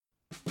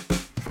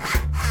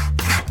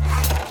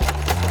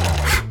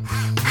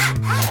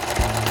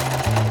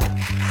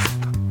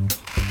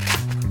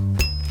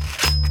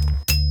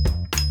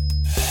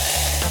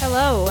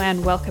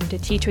and welcome to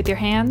Teach With Your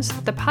Hands,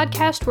 the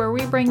podcast where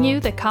we bring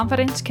you the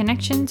confidence,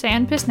 connections,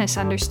 and business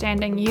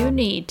understanding you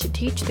need to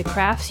teach the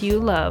crafts you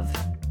love.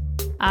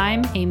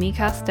 I'm Amy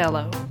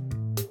Costello.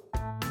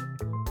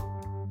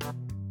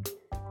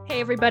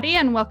 Hey everybody,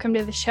 and welcome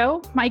to the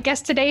show. My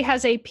guest today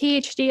has a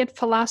PhD in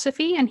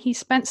philosophy, and he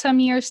spent some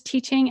years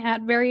teaching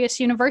at various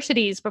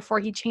universities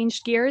before he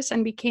changed gears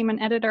and became an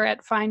editor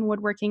at Fine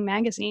Woodworking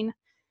magazine.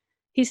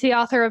 He's the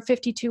author of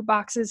 52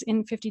 Boxes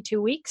in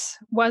 52 Weeks,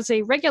 was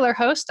a regular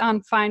host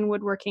on Fine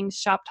Woodworking's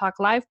Shop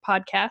Talk Live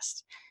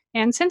podcast,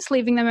 and since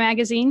leaving the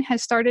magazine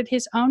has started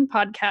his own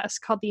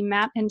podcast called the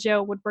Matt and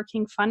Joe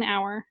Woodworking Fun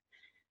Hour.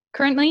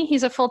 Currently,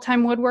 he's a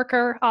full-time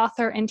woodworker,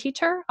 author, and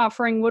teacher,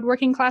 offering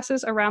woodworking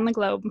classes around the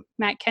globe.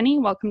 Matt Kenney,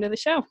 welcome to the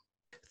show.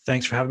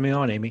 Thanks for having me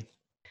on, Amy.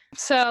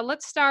 So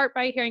let's start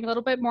by hearing a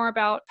little bit more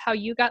about how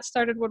you got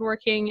started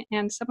woodworking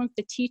and some of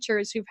the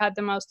teachers who've had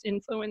the most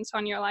influence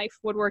on your life,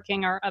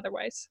 woodworking or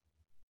otherwise.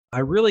 I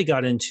really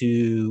got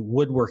into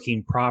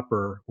woodworking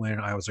proper when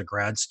I was a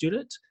grad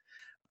student.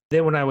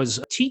 Then when I was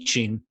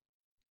teaching,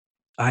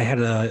 I had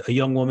a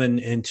young woman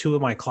in two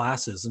of my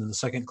classes. And in the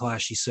second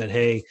class, she said,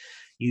 "Hey,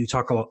 you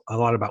talk a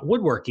lot about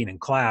woodworking in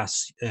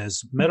class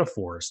as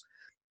metaphors.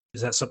 Is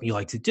that something you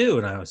like to do?"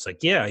 And I was like,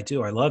 "Yeah, I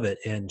do. I love it."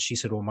 And she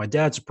said, "Well, my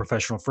dad's a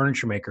professional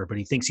furniture maker, but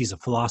he thinks he's a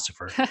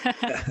philosopher.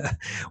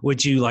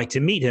 Would you like to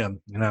meet him?"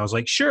 And I was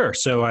like, "Sure."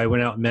 So I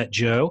went out and met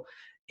Joe,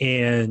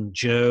 and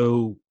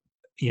Joe,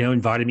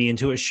 invited me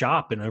into his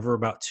shop. And over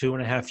about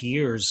 2.5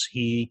 years,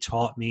 he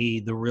taught me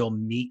the real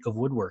meat of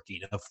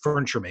woodworking, of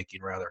furniture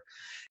making rather.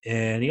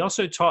 And he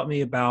also taught me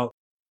about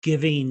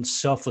giving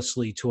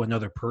selflessly to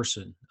another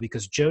person,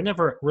 because Joe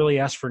never really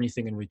asked for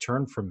anything in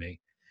return from me.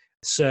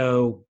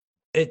 So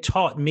it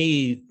taught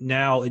me,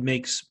 now it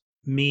makes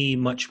me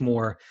much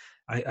more,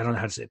 I don't know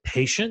how to say it,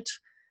 patient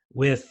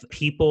with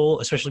people,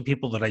 especially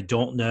people that I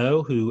don't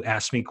know who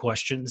ask me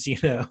questions.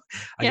 I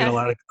get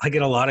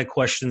a lot of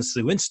questions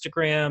through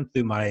Instagram,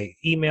 through my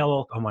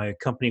email, on my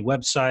company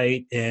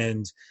website,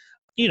 and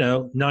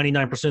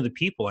 99% of the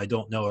people I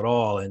don't know at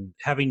all. And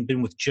having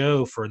been with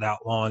Joe for that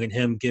long and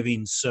him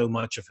giving so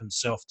much of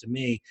himself to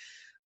me,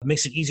 it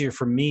makes it easier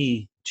for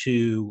me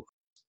to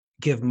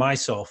give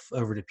myself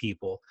over to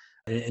people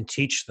and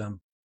teach them.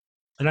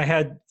 And I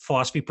had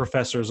philosophy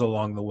professors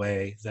along the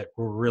way that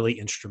were really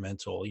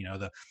instrumental.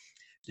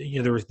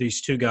 There were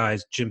these two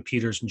guys, Jim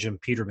Peters and Jim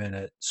Peterman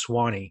at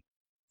Swanee.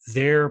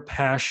 Their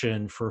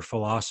passion for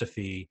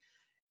philosophy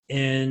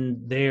and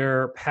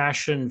their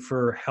passion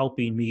for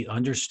helping me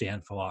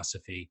understand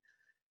philosophy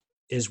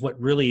is what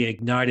really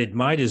ignited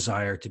my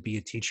desire to be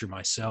a teacher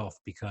myself,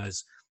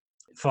 because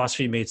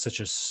philosophy made such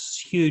a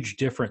huge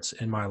difference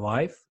in my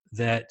life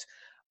that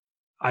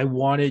I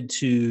wanted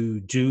to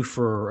do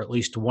for at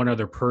least one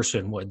other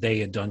person what they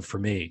had done for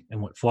me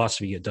and what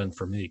philosophy had done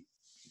for me.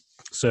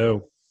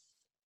 So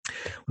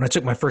when I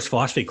took my first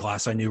philosophy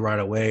class, I knew right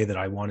away that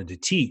I wanted to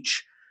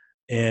teach.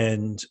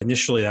 And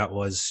initially that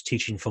was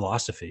teaching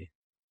philosophy.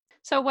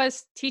 So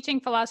was teaching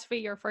philosophy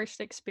your first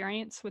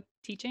experience with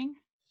teaching?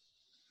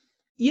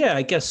 Yeah,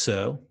 I guess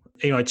so.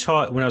 I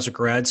taught when I was a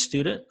grad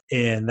student,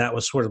 and that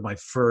was sort of my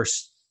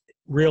first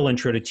real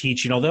intro to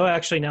teaching. Although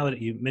actually, now that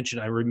you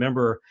mentioned, I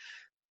remember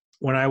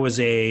when I was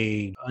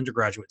a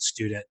undergraduate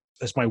student,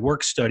 as my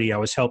work study, I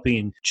was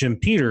helping Jim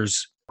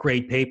Peters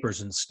grade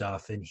papers and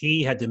stuff. And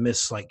he had to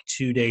miss like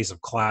 2 days of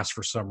class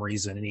for some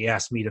reason. And he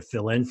asked me to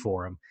fill in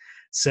for him.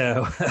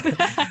 So,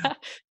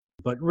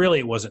 but really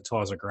it wasn't until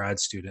I was a grad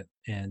student.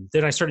 And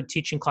then I started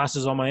teaching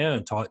classes on my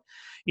own, taught,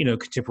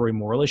 contemporary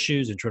moral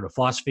issues, intro to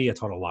philosophy. I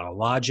taught a lot of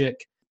logic.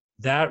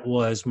 That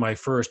was my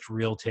first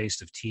real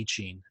taste of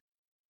teaching,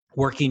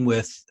 working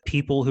with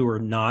people who were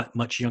not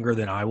much younger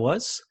than I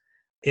was,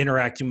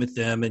 interacting with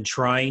them and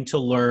trying to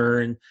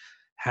learn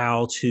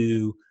how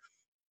to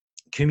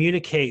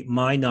communicate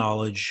my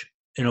knowledge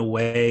in a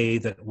way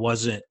that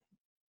wasn't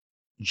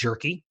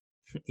jerky,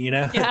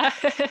 Yeah.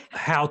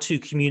 how to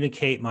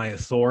communicate my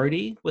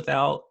authority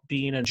without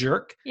being a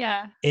jerk.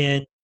 Yeah.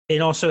 And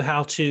also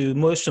how to,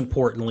 most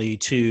importantly,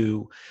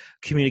 to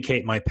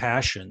communicate my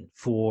passion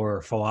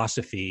for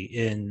philosophy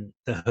in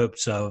the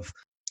hopes of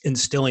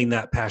instilling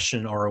that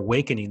passion or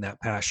awakening that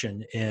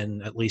passion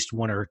in at least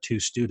one or two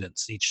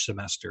students each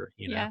semester.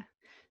 Yeah.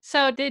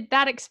 So did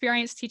that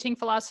experience teaching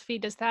philosophy,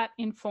 does that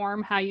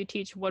inform how you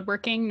teach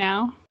woodworking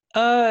now?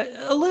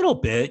 A little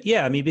bit.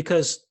 Yeah. I mean,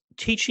 because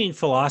teaching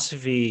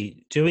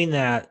philosophy, doing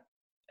that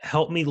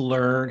helped me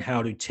learn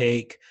how to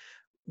take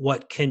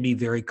what can be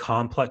very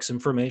complex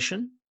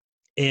information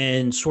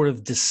and sort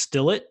of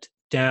distill it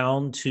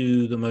down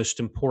to the most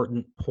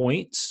important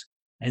points,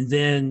 and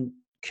then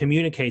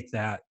communicate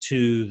that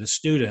to the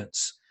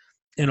students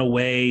in a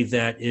way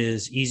that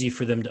is easy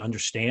for them to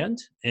understand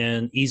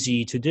and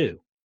easy to do,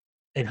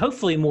 and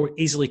hopefully more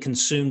easily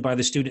consumed by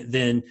the student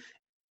than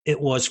it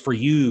was for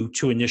you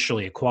to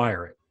initially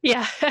acquire it.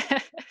 Yeah.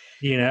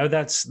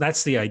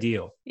 That's the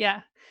ideal.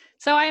 Yeah.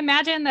 So I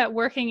imagine that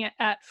working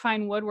at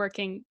Fine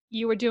Woodworking,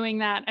 you were doing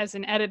that as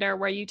an editor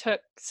where you took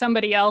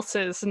somebody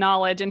else's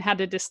knowledge and had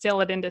to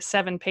distill it into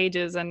 7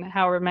 pages and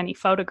however many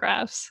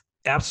photographs.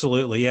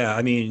 Absolutely. Yeah.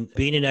 I mean,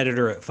 being an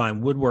editor at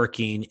Fine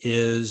Woodworking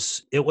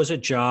it was a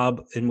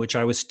job in which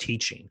I was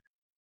teaching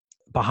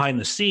behind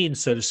the scenes,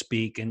 so to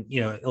speak. And,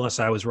 unless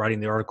I was writing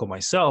the article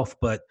myself,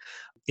 but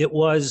it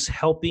was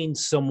helping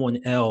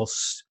someone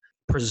else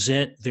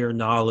present their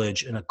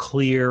knowledge in a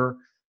clear,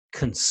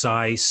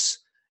 concise,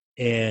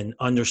 and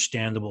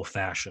understandable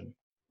fashion.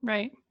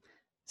 Right.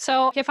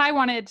 So if I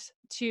wanted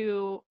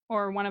to,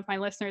 or one of my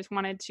listeners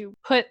wanted to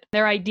put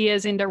their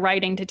ideas into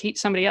writing to teach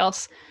somebody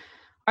else,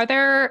 are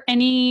there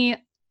any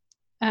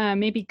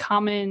maybe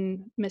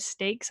common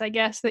mistakes, I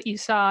guess, that you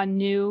saw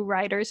new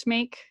writers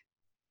make?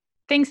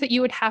 Things that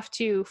you would have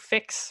to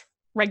fix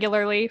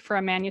regularly for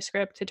a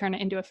manuscript to turn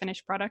it into a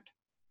finished product?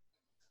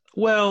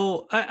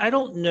 Well, I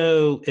don't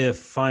know if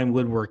fine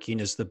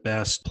woodworking is the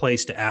best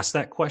place to ask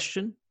that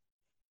question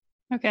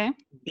Okay.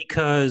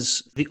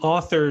 because the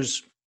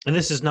authors, and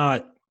this is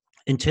not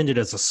intended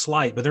as a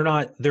slight, but they're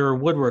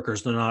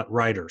woodworkers, they're not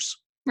writers.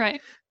 Right.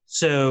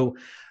 So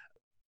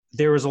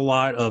there was a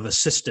lot of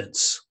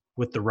assistance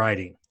with the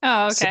writing.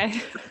 Oh, So,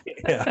 okay.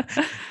 yeah.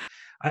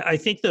 I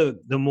think the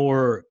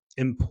more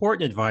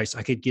important advice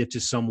I could give to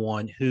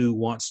someone who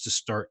wants to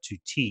start to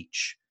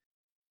teach,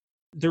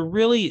 there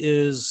really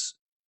is,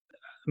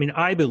 I mean,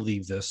 I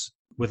believe this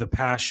with a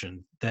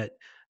passion that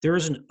there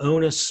is an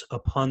onus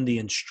upon the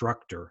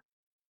instructor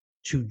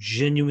to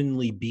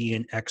genuinely be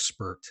an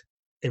expert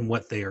in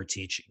what they are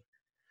teaching.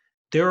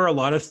 There are a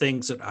lot of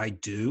things that I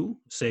do,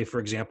 say, for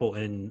example,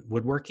 in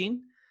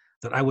woodworking,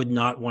 that I would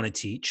not want to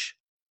teach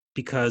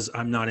because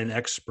I'm not an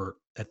expert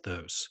at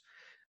those.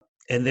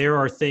 And there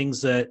are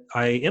things that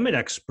I am an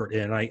expert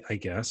in, I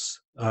guess,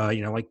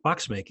 like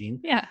box making,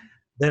 Yeah.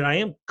 that I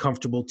am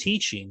comfortable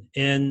teaching.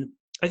 And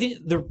I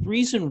think the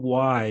reason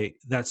why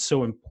that's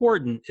so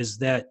important is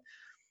that,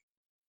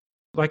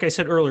 like I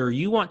said earlier,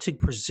 you want to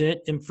present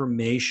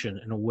information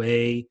in a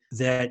way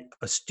that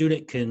a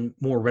student can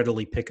more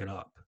readily pick it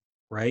up,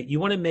 right? You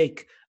want to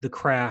make the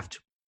craft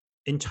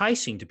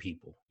enticing to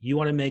people. You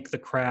want to make the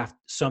craft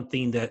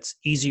something that's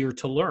easier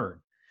to learn.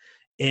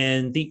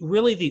 And the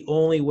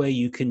only way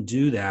you can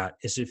do that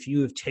is if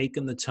you have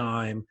taken the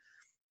time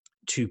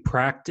to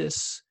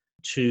practice,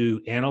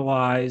 to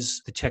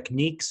analyze the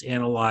techniques,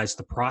 analyze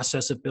the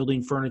process of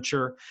building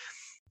furniture.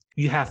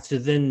 You have to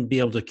then be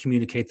able to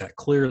communicate that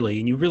clearly.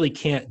 And you really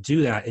can't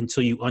do that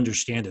until you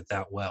understand it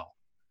that well.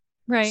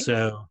 Right.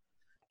 So,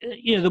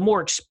 the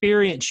more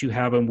experience you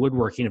have in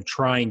woodworking of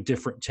trying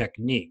different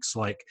techniques,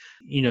 like,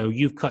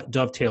 you've cut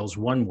dovetails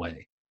one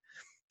way.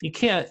 You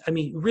can't, I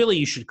mean, really,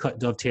 you should cut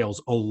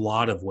dovetails a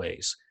lot of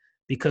ways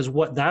because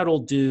what that'll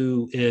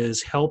do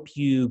is help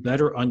you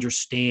better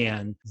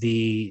understand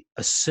the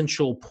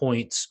essential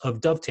points of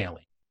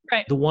dovetailing,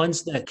 Right. the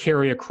ones that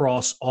carry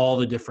across all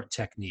the different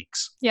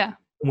techniques. Yeah.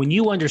 When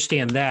you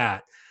understand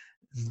that,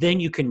 then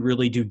you can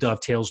really do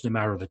dovetails no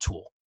matter the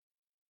tool.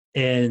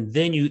 And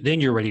then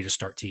you're ready to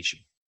start teaching.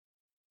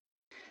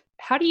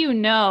 How do you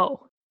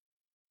know?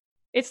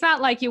 It's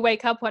not like you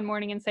wake up one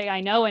morning and say, I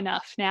know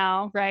enough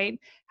now, right?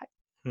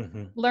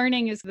 Mhm.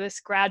 Learning is this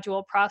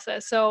gradual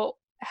process. So,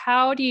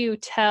 how do you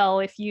tell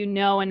if you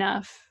know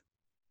enough?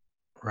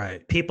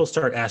 Right. People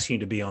start asking you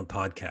to be on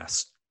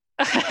podcasts.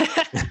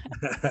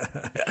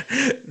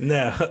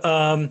 No.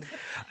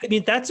 I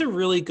mean, that's a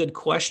really good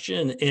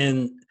question.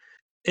 And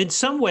in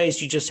some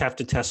ways, you just have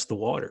to test the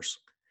waters,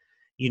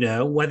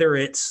 whether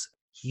it's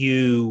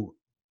you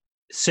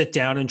sit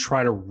down and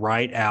try to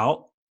write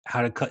out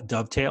how to cut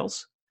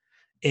dovetails.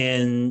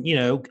 And,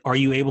 are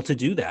you able to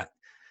do that?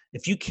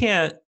 If you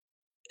can't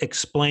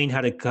explain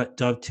how to cut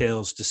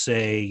dovetails to,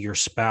 say, your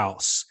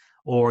spouse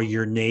or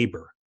your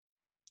neighbor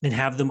and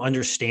have them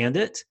understand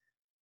it,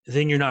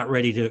 then you're not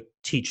ready to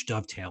teach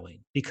dovetailing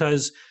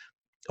because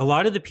a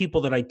lot of the people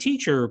that I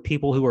teach are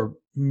people who are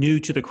new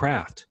to the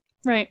craft.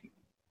 Right.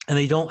 And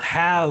they don't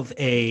have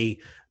a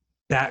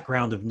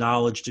background of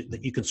knowledge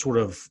that you can sort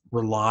of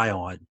rely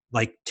on,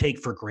 like take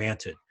for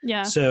granted.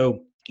 Yeah.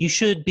 So you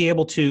should be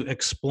able to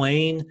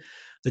explain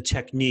the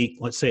technique.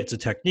 Let's say it's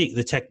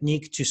the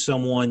technique to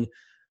someone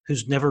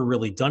who's never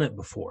really done it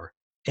before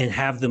and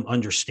have them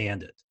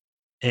understand it.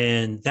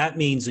 And that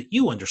means that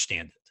you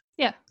understand it.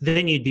 Yeah.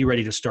 Then you'd be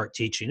ready to start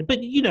teaching. But,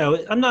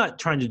 I'm not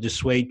trying to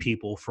dissuade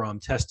people from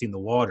testing the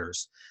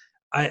waters.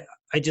 I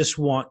just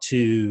want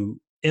to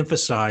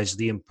emphasize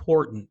the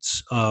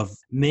importance of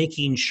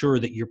making sure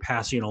that you're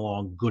passing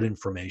along good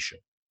information.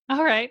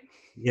 All right.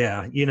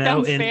 Yeah,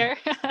 Sounds and fair.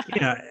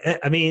 yeah,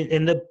 I mean,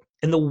 in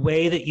the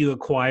way that you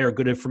acquire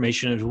good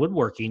information in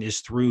woodworking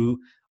is through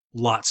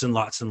lots and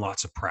lots and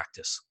lots of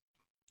practice.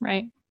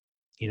 Right.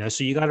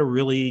 So you got to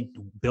really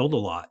build a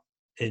lot,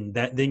 and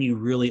that then you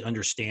really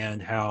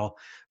understand how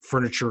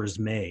furniture is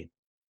made,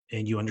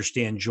 and you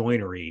understand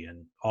joinery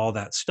and all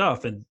that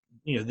stuff, and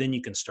then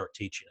you can start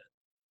teaching it.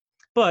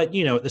 But,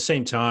 at the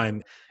same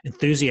time,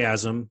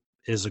 enthusiasm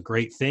is a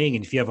great thing.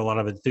 And if you have a lot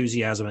of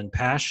enthusiasm and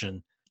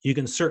passion, you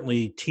can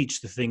certainly teach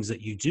the things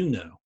that you do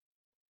know.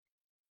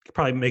 It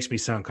probably makes me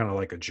sound kind of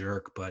like a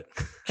jerk, but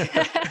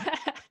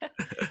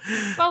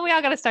Well, we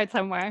all got to start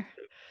somewhere.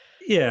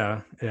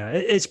 yeah.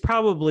 It's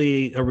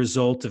probably a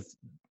result of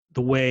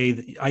the way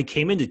that I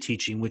came into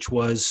teaching, which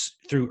was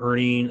through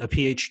earning a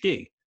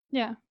PhD.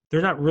 Yeah.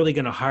 They're not really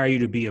going to hire you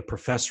to be a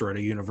professor at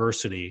a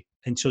university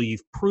until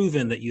you've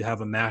proven that you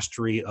have a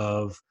mastery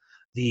of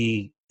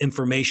the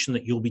information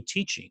that you'll be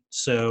teaching.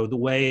 So the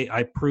way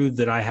I proved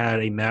that I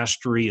had a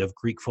mastery of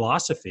Greek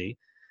philosophy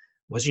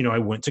was, I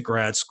went to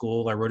grad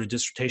school, I wrote a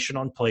dissertation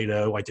on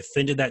Plato, I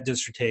defended that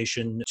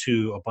dissertation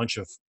to a bunch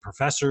of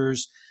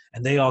professors,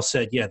 and they all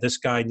said, yeah, this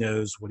guy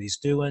knows what he's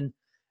doing.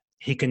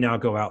 He can now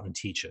go out and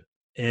teach it.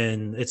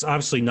 And it's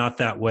obviously not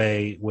that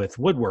way with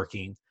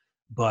woodworking,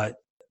 but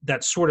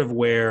that's sort of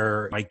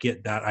where I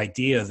get that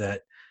idea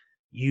that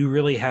you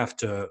really have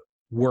to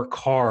work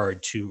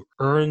hard to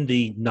earn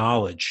the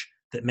knowledge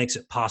that makes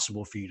it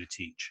possible for you to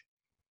teach.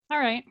 All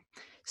right.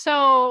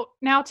 So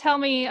now tell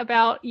me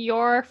about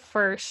your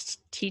first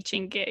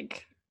teaching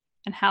gig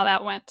and how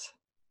that went.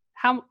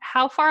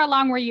 How far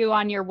along were you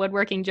on your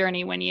woodworking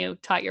journey when you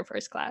taught your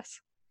first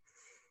class?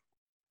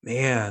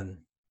 Man,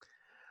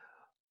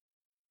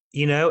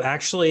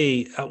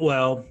 actually,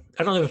 well,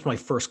 I don't know if it was my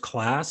first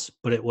class,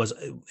 but it was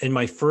in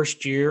my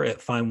first year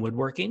at Fine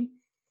Woodworking.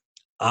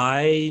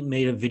 I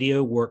made a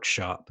video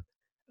workshop,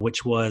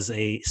 which was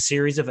a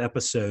series of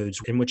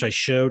episodes in which I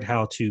showed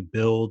how to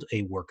build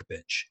a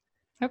workbench.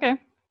 Okay.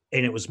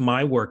 And it was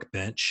my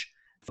workbench.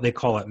 They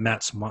call it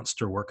Matt's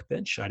Monster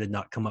Workbench. I did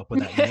not come up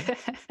with that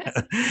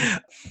name.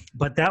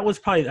 But that was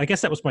I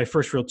guess that was my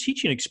first real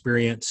teaching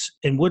experience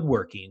in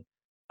woodworking.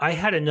 I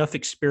had enough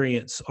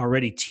experience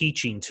already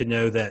teaching to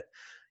know that,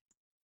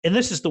 and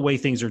this is the way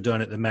things are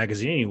done at the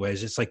magazine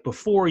anyways, it's like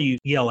before you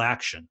yell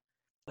action,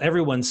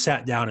 everyone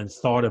sat down and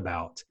thought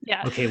about,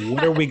 Yeah. okay,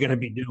 what are we going to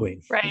be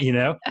doing?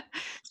 Right.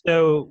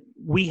 So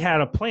we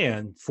had a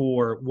plan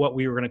for what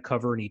we were going to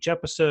cover in each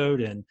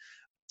episode, and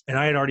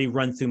I had already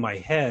run through my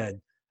head.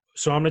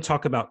 So I'm going to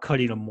talk about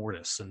cutting a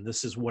mortise, and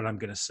this is what I'm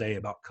going to say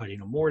about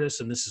cutting a mortise,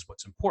 and this is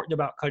what's important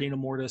about cutting a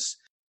mortise.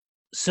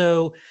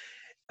 So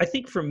I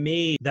think for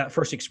me, that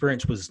first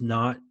experience was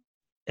not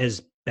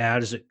as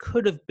bad as it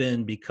could have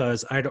been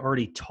because I'd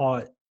already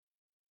taught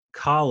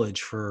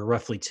college for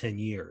roughly 10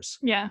 years.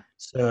 Yeah.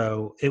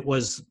 So I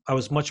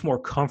was much more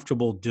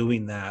comfortable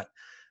doing that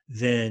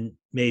than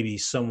maybe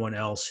someone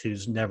else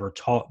who's never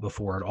taught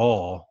before at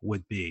all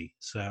would be.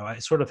 So I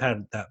sort of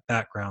had that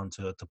background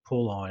to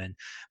pull on,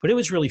 but it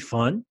was really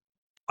fun.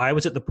 I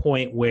was at the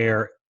point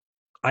where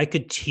I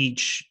could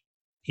teach,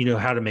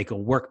 how to make a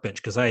workbench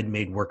because I had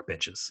made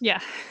workbenches. Yeah.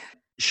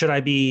 Should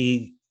I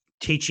be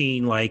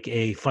teaching like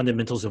a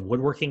fundamentals of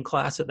woodworking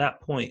class at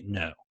that point?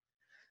 No.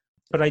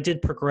 But I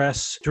did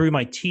progress through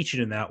my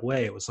teaching in that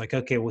way. It was like,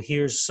 okay, well,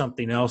 here's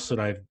something else that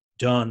I've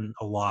done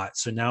a lot.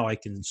 So now I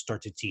can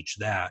start to teach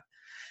that.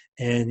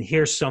 And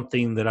here's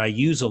something that I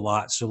use a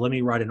lot. So let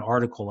me write an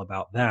article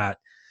about that.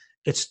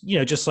 It's,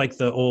 just like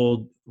the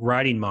old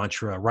writing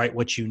mantra, write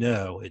what you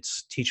know.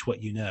 It's teach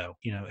what you know,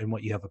 and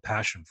what you have a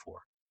passion for.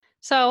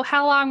 So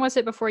how long was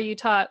it before you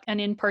taught an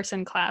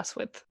in-person class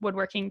with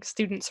woodworking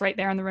students right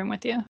there in the room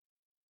with you?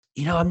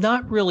 I'm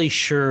not really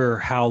sure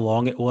how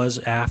long it was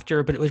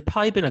after, but it was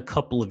probably been a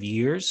couple of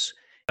years.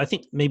 I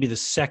think maybe the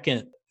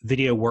second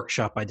video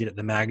workshop I did at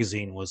the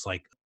magazine was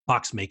like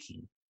box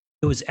making.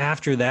 It was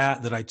after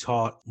that I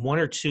taught one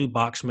or two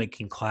box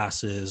making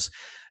classes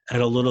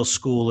at a little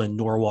school in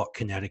Norwalk,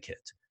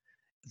 Connecticut.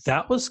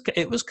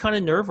 It was kind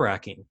of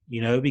nerve-wracking,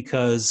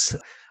 because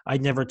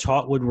I'd never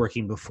taught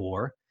woodworking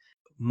before.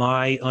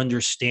 My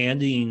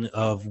understanding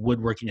of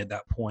woodworking at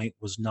that point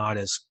was not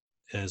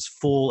as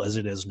full as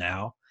it is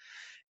now.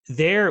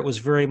 There, it was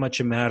very much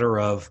a matter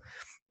of,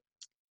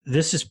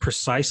 this is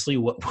precisely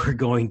what we're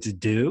going to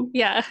do.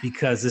 Yeah.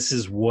 Because this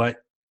is what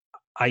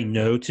I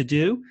know to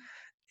do.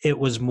 It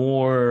was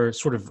more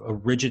sort of a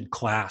rigid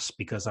class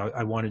because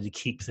I wanted to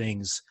keep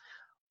things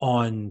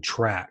on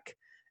track.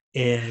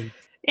 And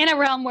in a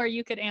realm where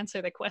you could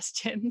answer the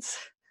questions.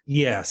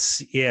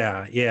 Yes.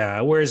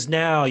 Yeah. Whereas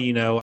now,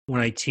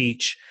 when I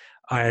teach,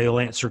 I'll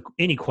answer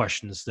any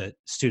questions that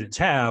students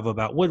have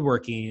about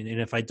woodworking.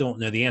 And if I don't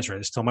know the answer, I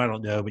just tell them I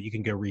don't know, but you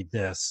can go read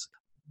this.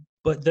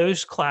 But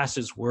those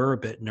classes were a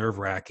bit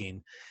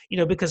nerve-wracking,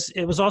 because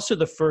it was also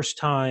the first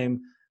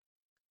time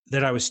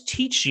that I was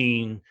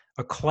teaching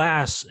a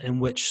class in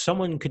which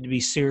someone could be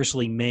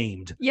seriously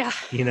maimed. Yeah.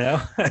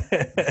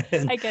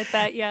 And, I get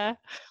that. Yeah.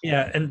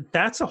 Yeah. And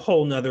that's a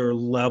whole nother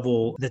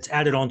level that's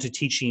added on to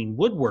teaching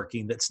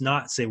woodworking. That's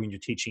not, say, when you're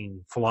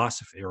teaching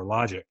philosophy or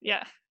logic.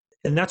 Yeah.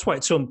 And that's why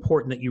it's so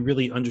important that you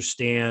really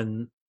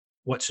understand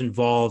what's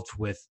involved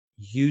with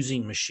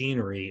using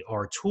machinery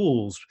or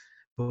tools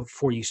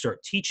before you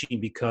start teaching,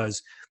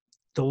 because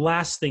the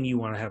last thing you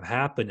want to have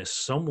happen is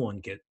someone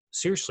get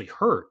seriously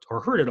hurt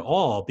or hurt at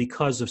all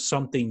because of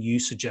something you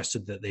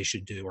suggested that they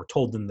should do or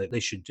told them that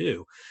they should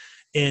do.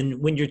 And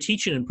when you're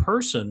teaching in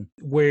person,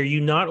 where you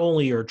not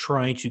only are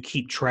trying to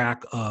keep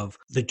track of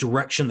the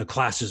direction the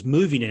class is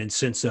moving in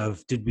sense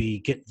of, did we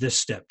get this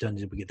step done?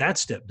 Did we get that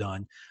step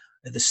done?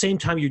 At the same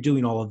time you're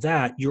doing all of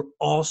that, you're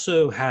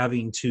also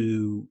having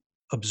to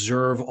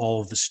observe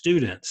all of the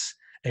students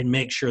and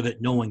make sure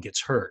that no one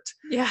gets hurt.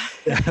 Yeah.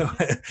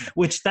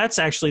 Which that's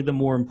actually the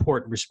more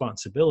important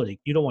responsibility.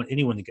 You don't want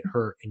anyone to get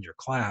hurt in your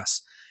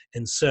class.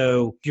 And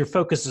so your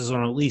focus is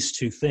on at least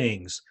two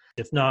things,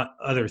 if not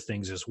other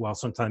things as well.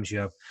 Sometimes you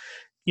have,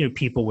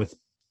 people with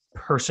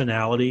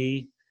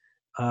personality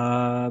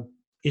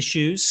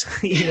issues,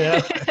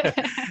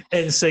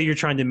 and so you're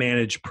trying to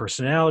manage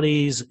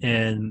personalities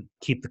and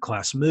keep the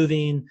class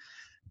moving.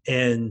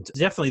 And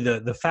definitely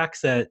the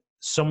fact that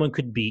someone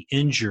could be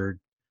injured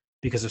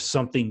because of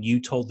something you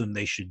told them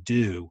they should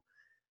do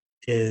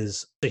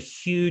is a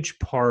huge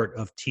part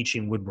of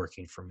teaching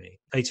woodworking for me.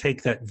 I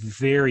take that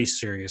very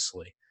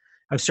seriously.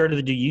 I've started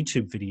to do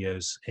YouTube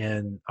videos,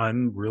 and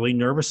I'm really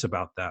nervous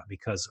about that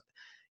because,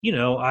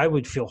 I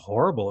would feel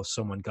horrible if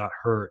someone got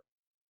hurt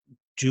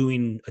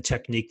doing a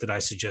technique that I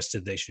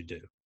suggested they should do.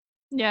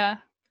 Yeah.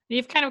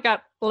 You've kind of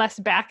got less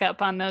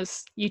backup on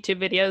those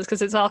YouTube videos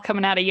because it's all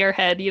coming out of your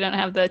head. You don't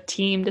have the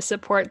team to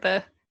support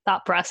the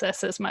thought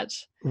process as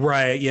much.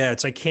 Right. Yeah.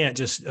 I can't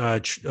just,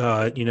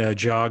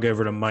 jog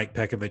over to Mike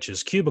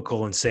Pekovich's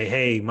cubicle and say,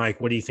 hey,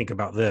 Mike, what do you think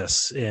about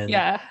this? And,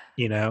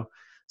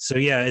 so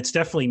yeah, it's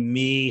definitely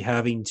me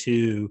having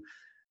to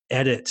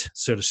edit,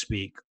 so to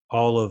speak,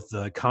 all of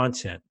the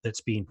content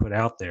that's being put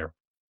out there.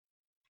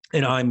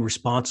 And I'm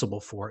responsible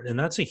for it. And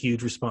that's a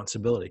huge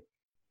responsibility.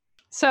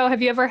 So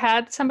have you ever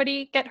had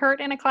somebody get hurt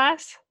in a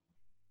class?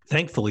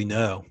 Thankfully,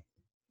 no.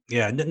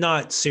 Yeah,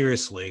 not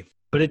seriously,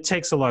 but it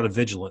takes a lot of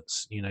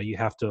vigilance. You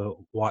have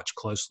to watch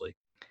closely.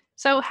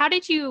 So how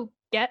did you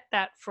get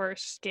that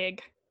first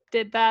gig?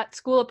 Did that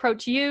school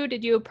approach you?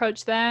 Did you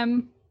approach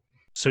them?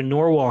 So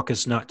Norwalk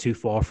is not too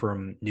far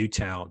from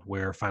Newtown,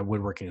 where Fine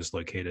Woodworking is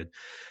located.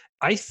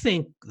 I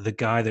think the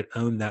guy that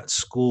owned that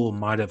school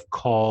might have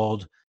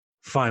called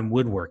Fine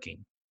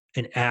Woodworking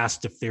and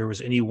asked if there was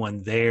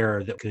anyone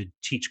there that could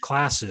teach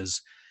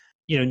classes.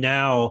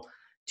 Now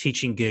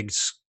teaching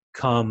gigs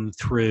come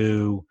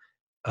through,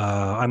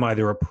 I'm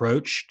either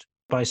approached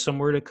by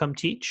somewhere to come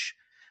teach,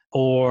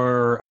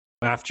 or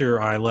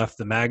after I left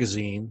the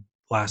magazine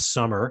last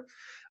summer,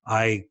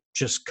 I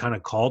just kind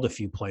of called a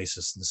few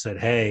places and said,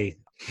 hey,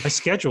 my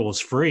schedule is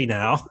free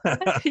now.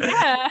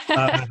 Yeah.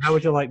 How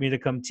would you like me to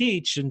come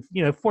teach? And,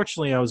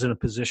 fortunately, I was in a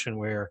position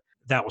where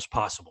that was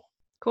possible.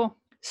 Cool.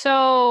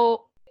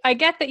 So I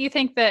get that you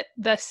think that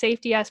the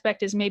safety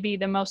aspect is maybe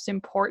the most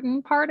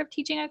important part of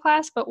teaching a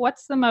class, but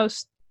what's the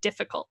most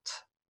difficult?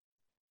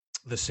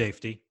 The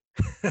safety.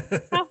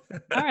 Oh,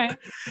 all right.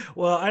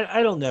 Well,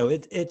 I don't know.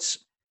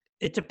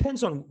 It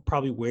depends on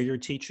probably where you're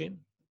teaching.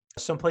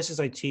 Some places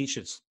I teach,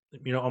 it's,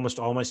 almost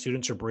all my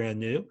students are brand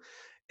new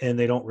and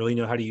they don't really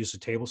know how to use a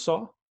table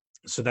saw.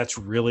 So that's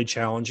really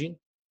challenging.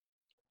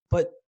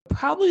 But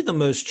probably the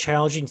most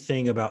challenging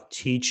thing about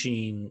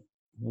teaching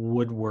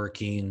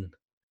woodworking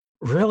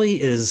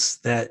really is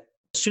that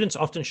students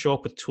often show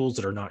up with tools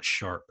that are not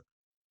sharp.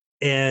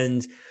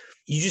 And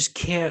you just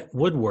can't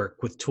woodwork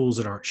with tools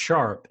that aren't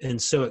sharp.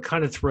 And so it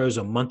kind of throws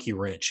a monkey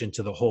wrench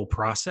into the whole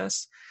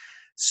process.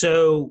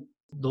 So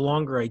the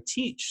longer I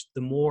teach,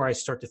 the more I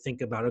start to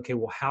think about, okay,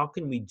 well, how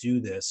can we do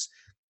this?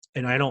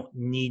 And I don't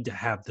need to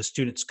have the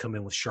students come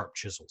in with sharp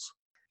chisels.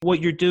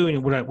 What you're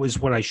doing,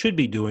 what I should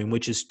be doing,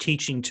 which is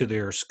teaching to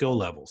their skill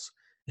levels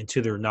and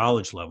to their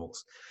knowledge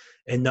levels,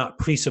 and not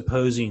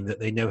presupposing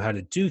that they know how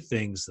to do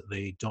things that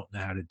they don't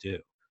know how to do.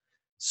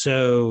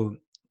 So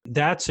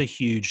that's a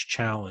huge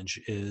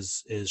challenge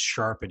is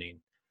sharpening.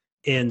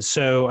 And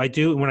so I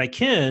do, when I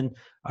can,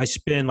 I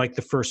spend like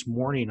the first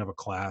morning of a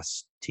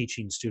class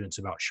teaching students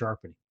about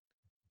sharpening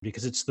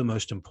because it's the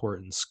most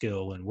important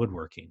skill in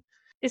woodworking.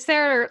 Is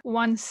there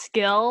one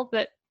skill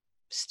that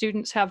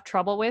students have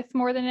trouble with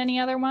more than any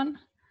other one?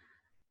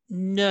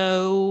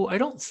 No, I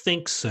don't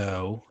think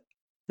so.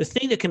 The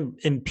thing that can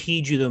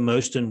impede you the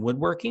most in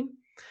woodworking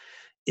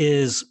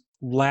is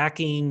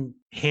lacking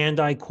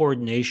hand-eye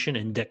coordination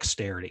and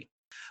dexterity.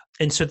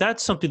 And so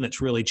that's something that's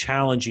really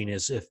challenging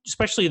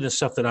especially the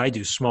stuff that I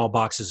do, small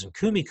boxes and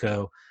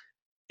kumiko,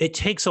 it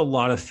takes a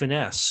lot of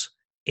finesse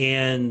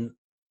and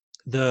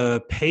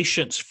the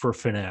patience for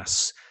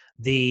finesse,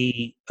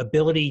 the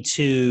ability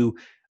to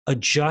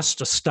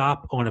adjust a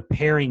stop on a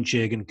pairing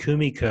jig in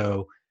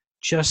kumiko,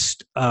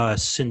 just a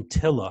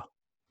scintilla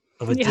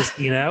of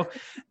a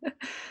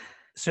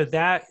So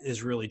that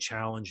is really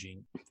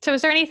challenging. So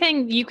is there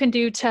anything you can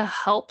do to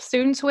help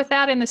students with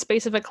that in the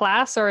space of a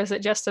class, or is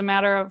it just a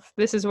matter of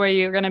this is where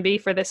you're going to be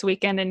for this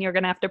weekend and you're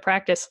going to have to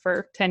practice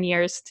for 10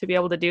 years to be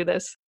able to do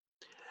this?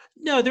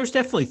 No, there's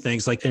definitely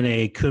things like in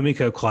a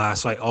kumiko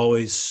class,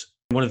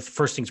 one of the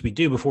first things we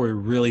do before we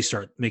really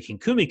start making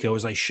kumiko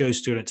is I show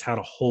students how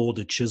to hold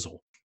a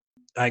chisel.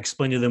 I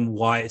explain to them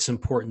why it's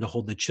important to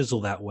hold the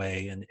chisel that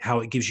way and how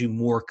it gives you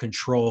more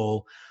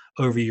control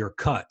over your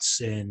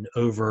cuts and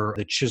over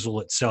the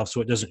chisel itself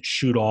so it doesn't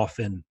shoot off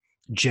and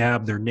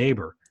jab their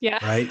neighbor. Yeah.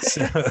 Right.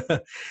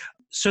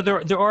 So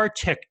there are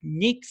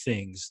technique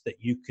things that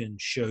you can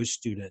show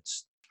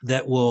students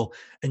that will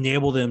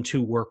enable them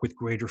to work with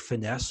greater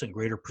finesse and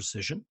greater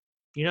precision.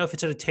 If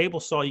it's at a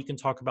table saw, you can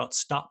talk about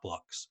stop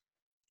blocks.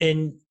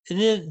 And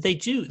then they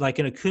do, like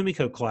in a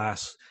kumiko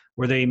class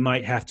where they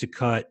might have to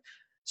cut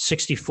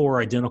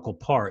 64 identical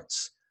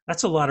parts.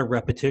 That's a lot of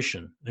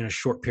repetition in a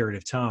short period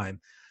of time.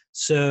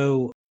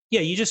 So yeah,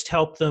 you just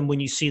help them when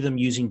you see them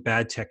using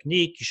bad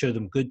technique, you show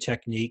them good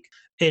technique.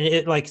 And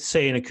it, like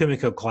say in a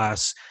Kumiko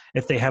class,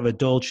 if they have a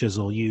dull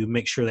chisel, you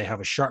make sure they have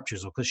a sharp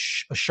chisel, because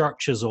a sharp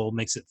chisel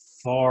makes it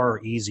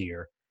far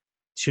easier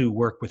to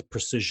work with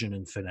precision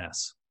and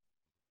finesse.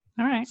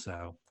 All right.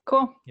 So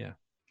Cool. yeah.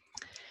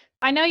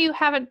 I know you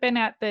haven't been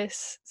at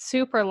this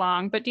super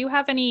long, but do you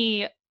have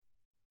any,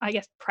 I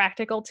guess,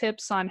 practical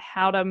tips on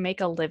how to make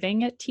a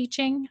living at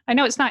teaching? I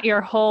know it's not your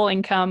whole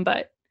income,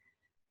 but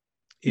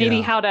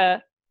maybe how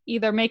to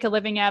either make a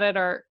living at it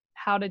or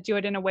how to do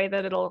it in a way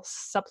that it'll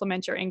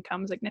supplement your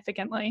income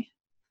significantly.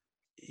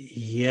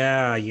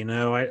 Yeah, I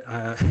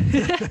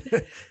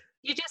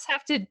You just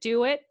have to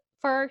do it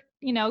for,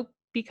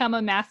 become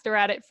a master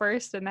at it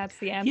first, and that's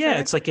the answer. yeah,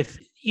 it's like if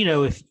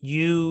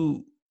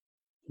you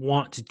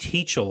want to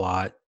teach a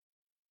lot,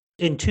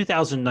 in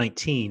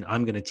 2019,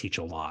 I'm going to teach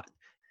a lot.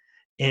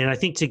 And I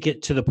think to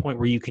get to the point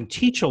where you can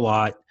teach a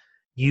lot,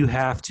 you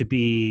have to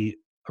be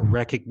a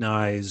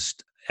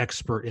recognized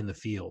expert in the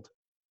field.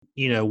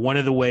 One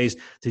of the ways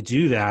to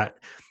do that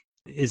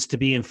is to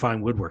be in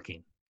fine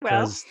woodworking.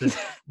 Well,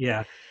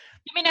 yeah.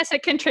 You mean as a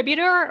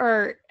contributor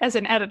or as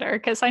an editor?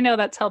 Because I know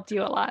that's helped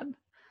you a lot.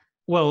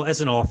 Well,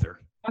 as an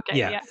author. Okay.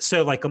 Yeah.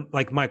 So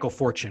like Michael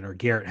Fortune or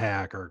Garrett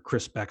Hack or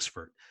Chris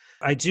Bexford.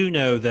 I do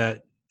know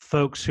that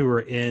folks who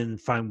are in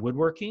fine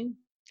woodworking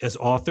as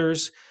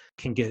authors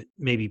can get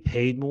maybe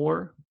paid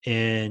more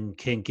and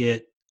can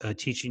get a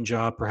teaching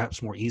job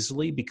perhaps more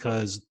easily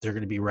because they're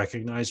going to be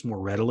recognized more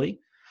readily,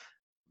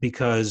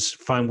 because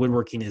fine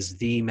woodworking is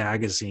the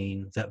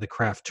magazine that the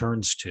craft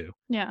turns to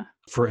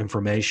for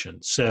information.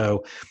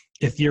 So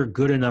if you're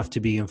good enough to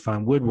be in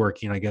fine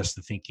woodworking, I guess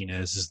the thinking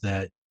is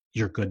that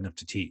you're good enough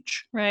to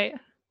teach. Right.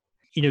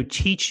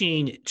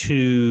 Teaching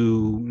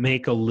to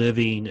make a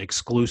living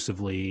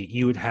exclusively,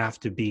 you would have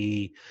to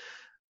be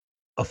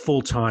a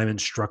full-time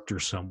instructor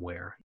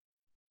somewhere.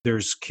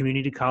 There's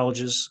community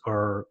colleges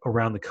are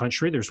around the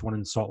country. There's one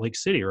in Salt Lake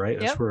City, right?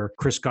 That's where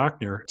Chris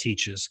Gochner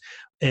teaches.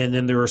 And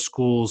then there are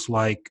schools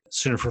like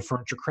Center for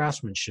Furniture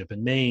Craftsmanship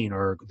in Maine,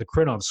 or the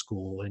Krenov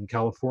School in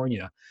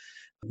California,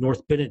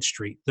 North Bennett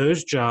Street.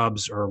 Those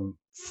jobs are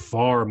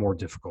far more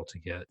difficult to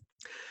get.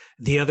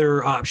 The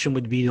other option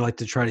would be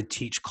to try to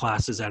teach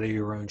classes out of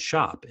your own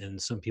shop,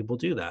 and some people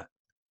do that.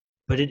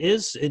 But it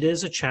is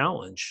a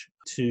challenge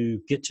to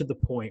get to the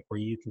point where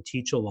you can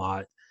teach a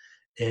lot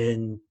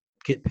and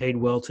get paid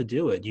well to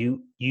do it.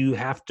 You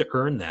have to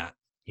earn that,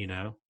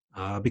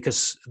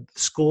 because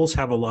schools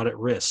have a lot at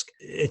risk.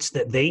 It's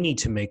that they need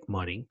to make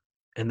money,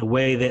 and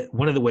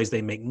one of the ways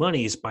they make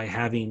money is by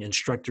having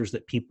instructors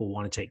that people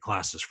want to take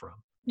classes from.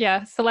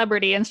 Yeah,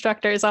 celebrity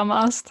instructors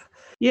almost.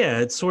 Yeah,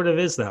 it sort of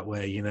is that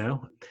way,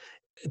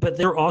 But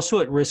they're also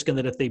at risk in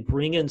that if they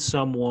bring in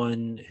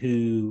someone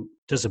who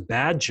does a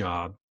bad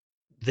job,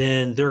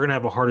 then they're going to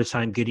have a harder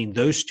time getting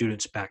those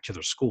students back to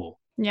their school.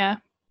 Yeah.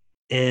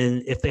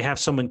 And if they have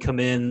someone come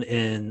in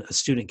and a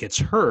student gets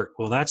hurt,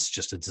 well, that's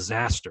just a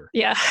disaster.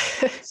 Yeah.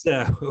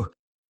 So,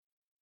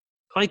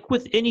 like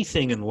with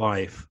anything in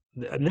life,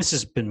 and this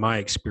has been my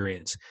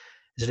experience,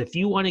 is that if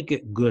you want to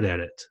get good at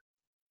it,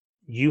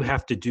 you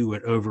have to do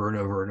it over and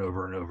over and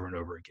over and over and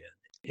over again.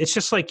 It's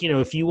just like,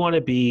 if you want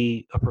to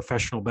be a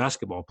professional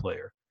basketball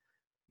player,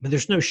 but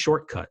there's no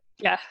shortcut.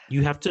 Yeah.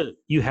 You have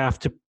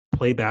to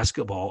play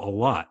basketball a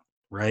lot,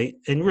 right?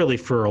 And really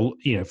for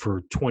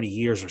 20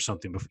 years or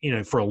something,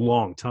 for a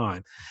long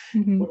time.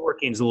 Mm-hmm.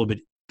 Woodworking is a little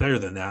bit better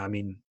than that. I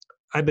mean,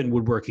 I've been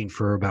woodworking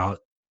for about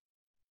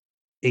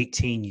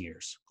 18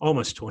 years,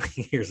 almost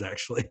 20 years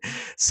actually.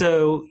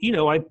 So,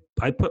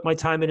 I put my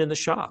time in the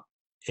shop,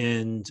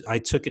 and I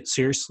took it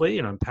seriously,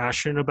 and I'm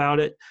passionate about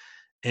it.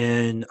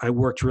 And I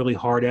worked really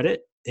hard at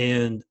it.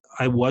 And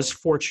I was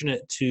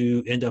fortunate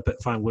to end up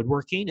at Fine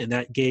Woodworking, and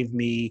that gave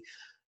me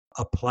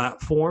a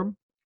platform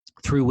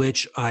through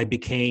which I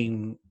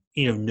became,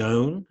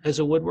 known as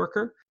a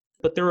woodworker.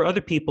 But there were other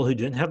people who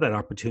didn't have that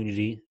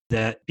opportunity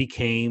that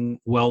became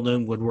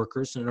well-known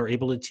woodworkers and are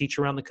able to teach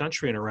around the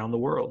country and around the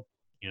world,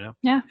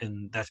 Yeah.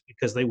 And that's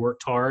because they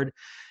worked hard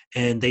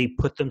and they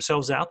put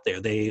themselves out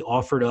there. They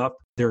offered up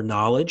their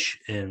knowledge,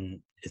 and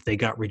if they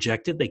got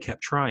rejected, they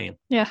kept trying.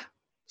 Yeah.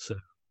 So,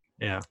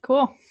 yeah.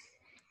 Cool.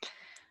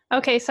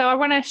 Okay, so I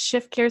want to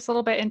shift gears a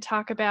little bit and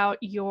talk about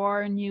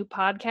your new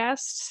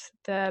podcast,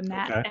 the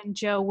Matt and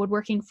Joe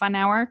Woodworking Fun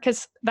Hour,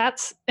 because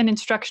that's an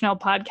instructional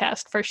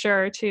podcast for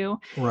sure, too.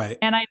 Right.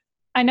 And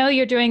I know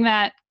you're doing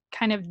that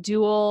kind of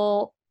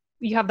dual,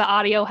 you have the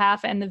audio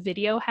half and the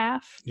video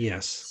half.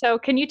 Yes. So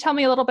can you tell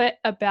me a little bit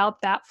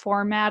about that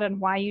format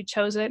and why you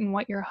chose it and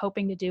what you're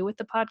hoping to do with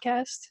the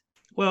podcast?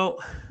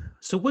 Well,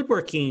 so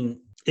woodworking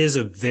is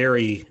a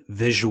very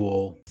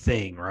visual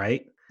thing,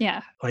 right?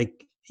 Yeah.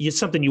 Like, it's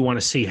something you want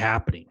to see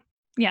happening.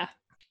 Yeah.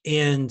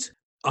 And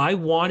I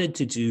wanted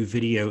to do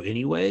video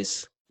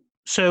anyways.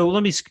 So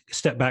let me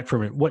step back for a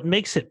minute. What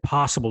makes it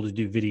possible to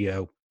do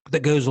video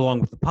that goes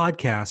along with the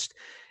podcast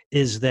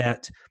is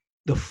that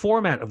the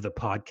format of the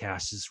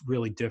podcast is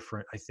really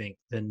different, I think,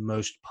 than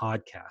most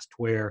podcasts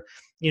where,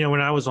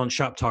 when I was on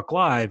Shop Talk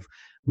Live,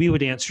 we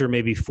would answer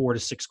maybe 4 to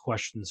 6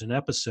 questions an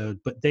episode,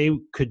 but they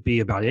could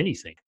be about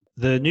anything.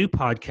 The new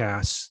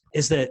podcast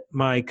is that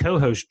my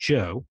co-host,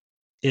 Joe,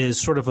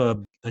 is sort of a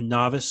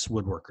novice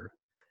woodworker.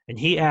 And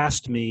he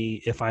asked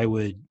me if I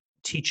would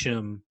teach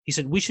him. He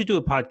said, we should do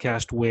a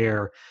podcast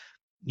where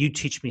you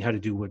teach me how to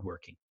do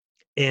woodworking.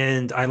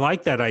 And I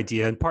like that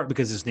idea, in part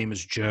because his name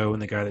is Joe,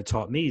 and the guy that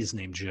taught me is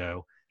named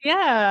Joe.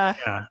 Yeah.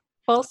 Yeah.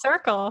 Full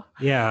circle.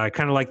 Yeah. I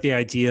kind of like the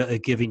idea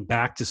of giving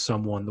back to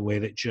someone the way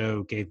that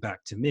Joe gave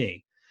back to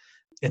me.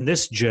 And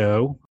this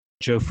Joe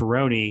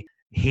Ferroni,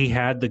 he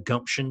had the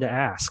gumption to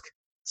ask.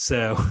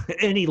 So,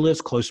 and he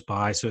lives close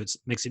by, so it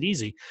makes it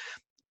easy.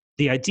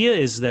 The idea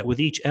is that with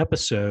each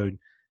episode,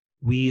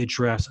 we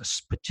address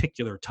a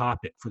particular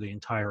topic for the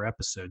entire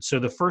episode. So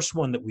the first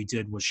one that we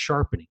did was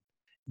sharpening.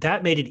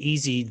 That made it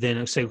easy then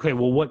to say, okay,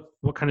 well,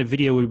 what kind of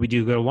video would we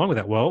do to go along with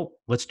that? Well,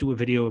 let's do a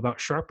video about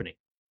sharpening.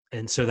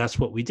 And so that's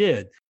what we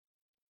did.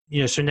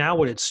 So now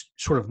what it's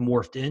sort of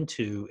morphed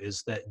into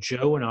is that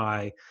Joe and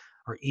I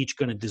are each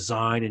going to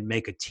design and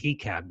make a tea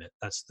cabinet.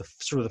 That's the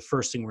sort of the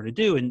first thing we're going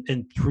to do.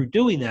 And through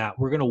doing that,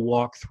 we're going to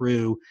walk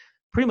through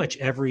pretty much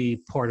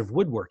every part of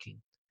woodworking.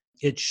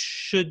 It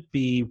should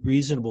be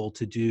reasonable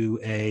to do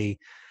a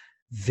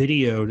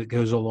video that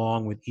goes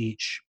along with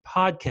each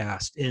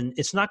podcast. And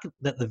it's not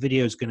that the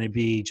video is going to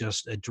be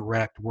just a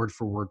direct word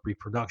for word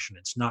reproduction.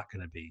 It's not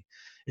going to be.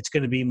 It's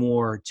going to be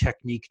more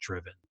technique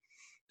driven.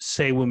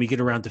 Say when we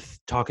get around to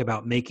talk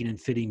about making and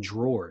fitting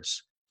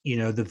drawers,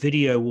 the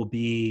video will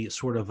be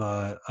sort of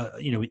a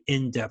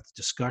in-depth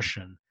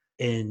discussion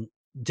and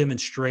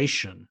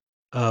demonstration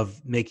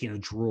of making a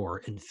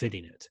drawer and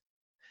fitting it.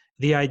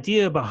 The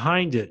idea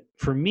behind it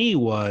for me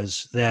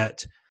was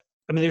that,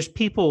 there's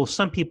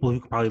some people who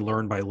can probably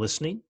learn by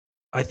listening.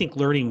 I think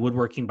learning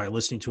woodworking by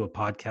listening to a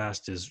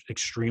podcast is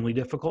extremely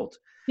difficult.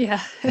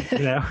 Yeah.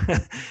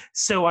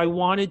 So I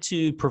wanted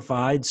to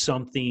provide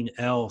something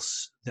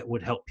else that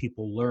would help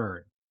people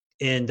learn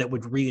and that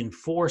would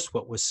reinforce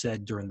what was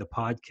said during the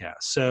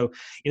podcast. So,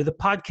 the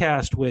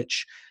podcast,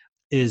 which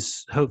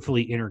is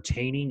hopefully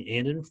entertaining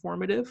and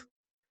informative,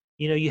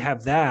 you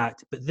have that,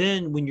 but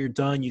then when you're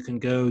done, you can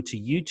go to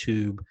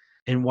YouTube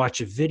and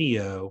watch a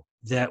video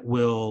that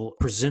will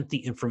present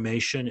the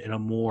information in a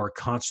more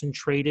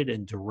concentrated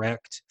and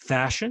direct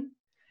fashion.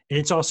 And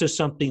it's also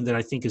something that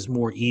I think is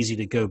more easy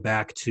to go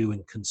back to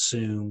and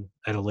consume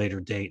at a later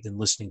date than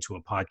listening to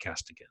a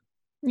podcast again.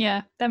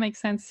 Yeah, that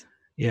makes sense.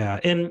 Yeah.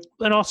 And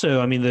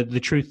also, the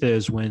truth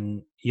is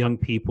when young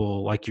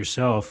people like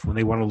yourself, when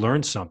they want to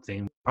learn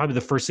something, probably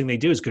the first thing they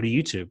do is go to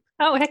YouTube.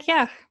 Oh, heck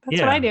yeah.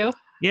 That's what I do.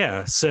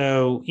 Yeah.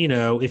 So,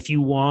 if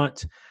you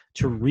want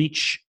to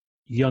reach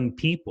young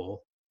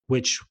people,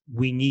 which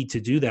we need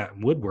to do that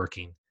in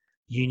woodworking,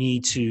 you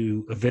need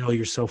to avail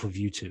yourself of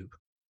YouTube.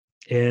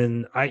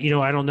 And I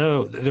don't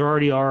know, there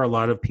already are a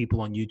lot of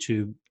people on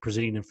YouTube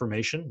presenting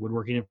information,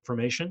 woodworking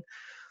information.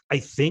 I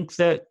think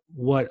that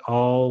what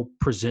I'll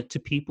present to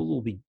people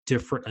will be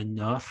different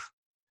enough,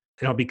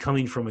 and I'll be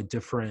coming from a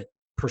different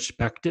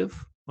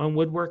perspective on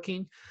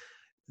woodworking,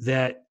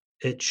 that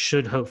it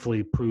should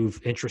hopefully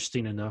prove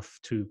interesting enough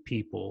to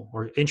people,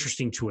 or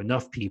interesting to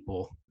enough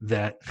people,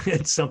 that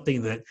it's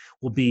something that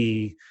will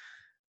be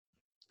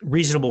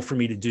reasonable for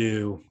me to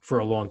do for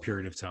a long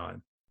period of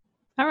time.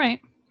 All right.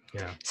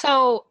 Yeah.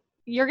 So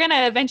you're going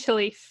to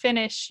eventually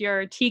finish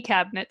your tea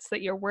cabinets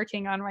that you're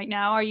working on right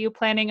now. Are you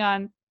planning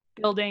on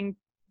building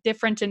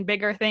different and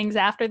bigger things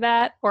after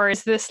that? Or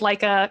is this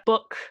like a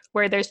book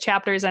where there's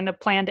chapters and a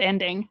planned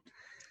ending?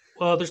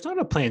 Well, there's not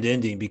a planned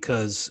ending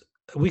because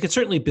we could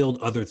certainly build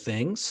other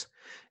things.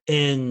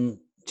 And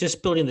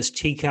just building this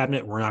tea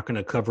cabinet, we're not going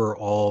to cover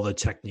all the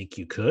technique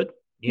you could,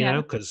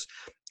 because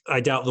I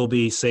doubt there'll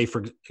be, say,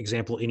 for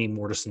example, any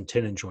mortise and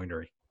tenon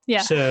joinery.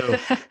 Yeah. So,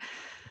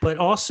 but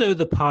also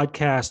the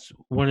podcast,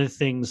 one of the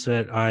things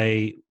that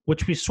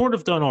which we've sort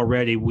of done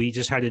already, we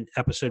just had an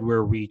episode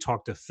where we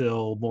talked to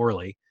Phil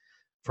Morley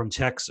from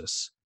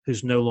Texas,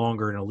 who's no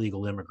longer an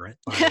illegal immigrant,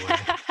 by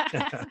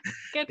the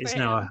way. He's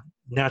now a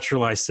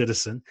naturalized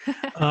citizen.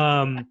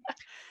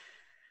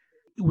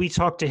 We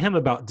talked to him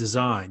about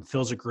design.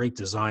 Phil's a great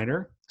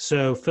designer.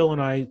 So Phil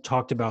and I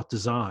talked about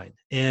design.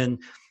 And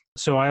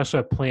so I also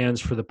have plans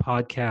for the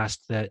podcast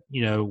that,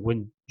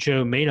 when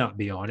Joe may not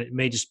be on it, it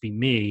may just be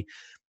me.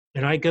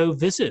 And I go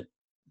visit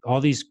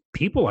all these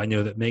people I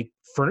know that make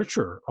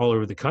furniture all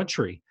over the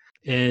country.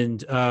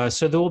 And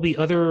so there will be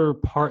other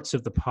parts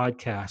of the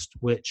podcast,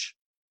 which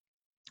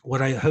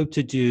what I hope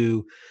to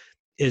do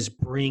is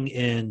bring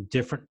in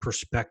different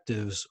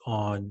perspectives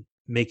on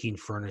making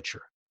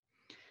furniture.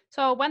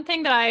 So one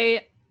thing that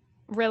I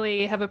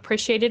really have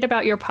appreciated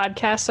about your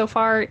podcast so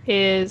far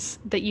is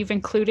that you've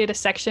included a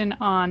section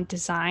on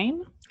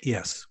design.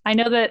 Yes. I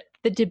know that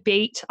the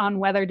debate on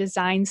whether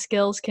design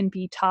skills can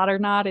be taught or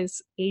not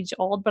is age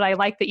old, but I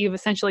like that you've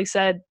essentially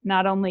said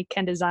not only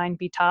can design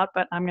be taught,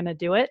 but I'm going to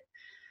do it.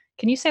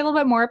 Can you say a little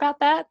bit more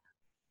about that?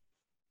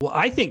 Well,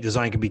 I think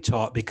design can be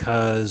taught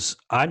because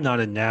I'm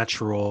not a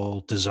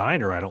natural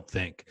designer, I don't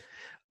think.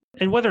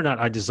 And whether or not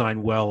I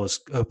design well is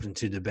open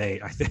to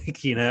debate, I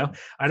think,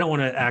 I don't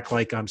want to act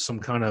like I'm some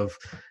kind of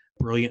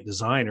brilliant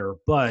designer,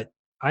 but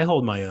I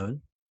hold my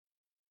own.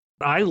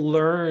 I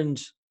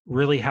learned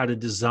really how to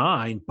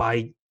design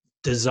by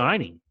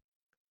designing,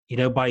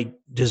 by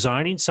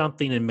designing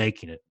something and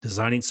making it,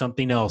 designing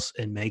something else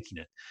and making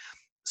it.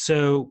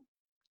 So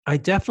I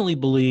definitely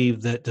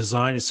believe that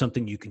design is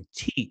something you can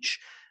teach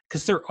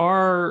because there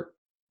are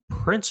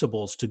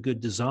principles to good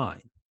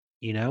design,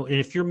 and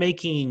if you're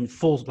making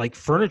full like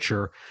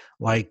furniture,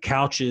 like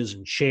couches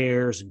and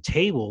chairs and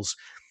tables,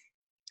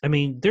 I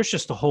mean, there's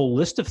just a whole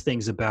list of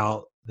things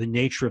about the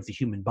nature of the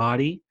human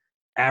body,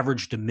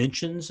 average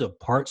dimensions of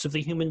parts of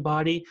the human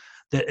body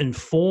that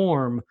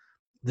inform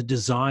the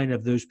design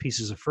of those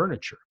pieces of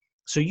furniture.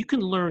 So you can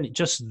learn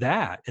just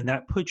that, and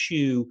that puts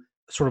you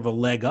sort of a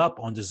leg up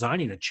on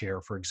designing a chair,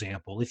 for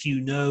example. If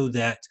you know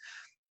that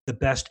the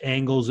best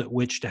angles at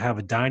which to have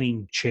a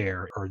dining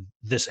chair are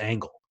this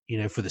angle,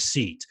 for the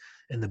seat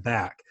in the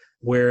back,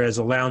 whereas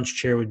a lounge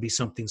chair would be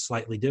something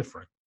slightly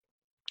different.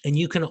 And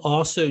you can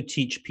also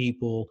teach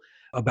people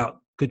about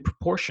good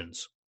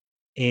proportions.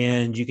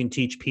 And you can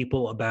teach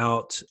people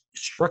about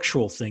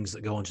structural things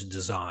that go into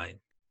design.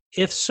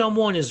 If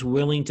someone is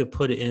willing to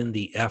put in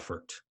the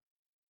effort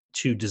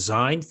to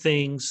design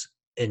things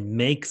and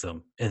make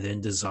them, and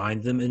then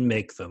design them and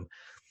make them,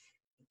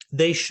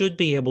 they should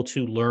be able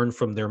to learn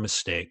from their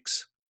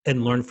mistakes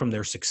and learn from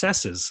their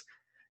successes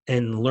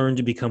and learn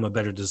to become a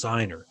better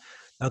designer.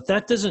 Now,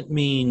 that doesn't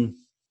mean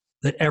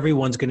that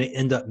everyone's going to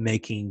end up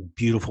making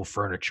beautiful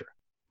furniture.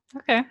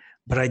 Okay.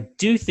 But I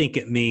do think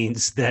it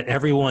means that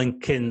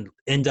everyone can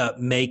end up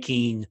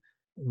making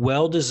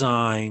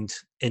well-designed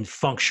and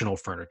functional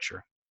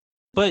furniture.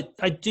 But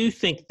I do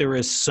think there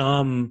is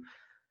some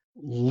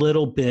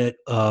little bit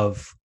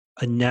of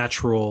a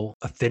natural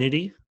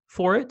affinity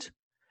for it.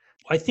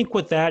 I think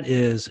what that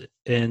is,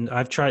 and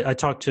I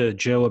talked to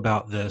Joe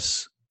about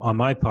this on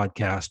my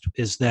podcast,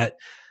 is that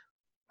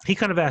he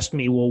kind of asked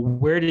me, well,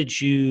 where did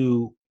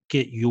you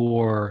get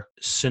your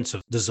sense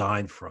of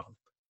design from?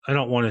 I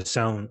don't want to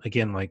sound,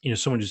 again, like,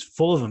 someone who's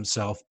full of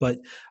himself, but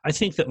I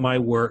think that my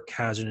work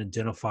has an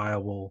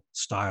identifiable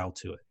style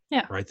to it.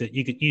 Yeah. Right. That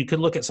you could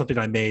look at something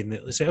I made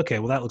and say, okay,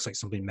 well, that looks like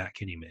something Matt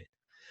Kenney made.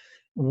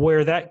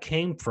 Where that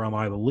came from,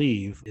 I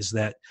believe, is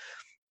that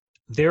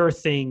there are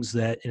things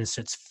that, in a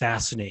sense,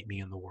 fascinate me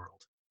in the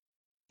world.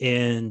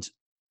 And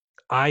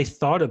I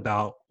thought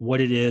about what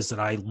it is that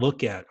I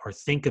look at or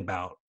think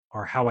about,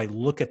 or how I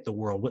look at the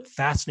world, what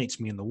fascinates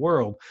me in the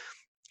world.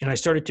 And I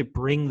started to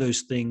bring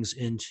those things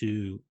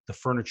into the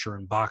furniture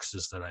and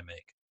boxes that I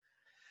make.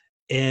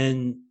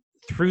 And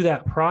through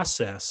that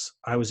process,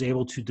 I was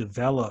able to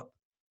develop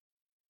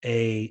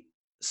a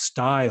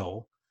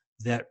style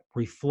that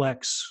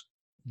reflects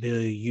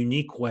the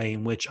unique way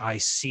in which I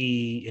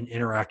see and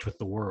interact with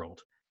the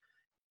world.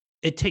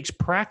 It takes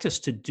practice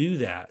to do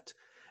that.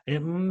 And it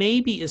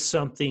maybe is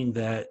something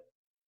that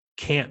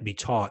can't be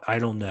taught. I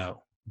don't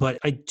know. But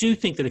I do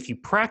think that if you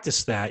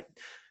practice that,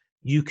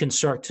 you can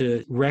start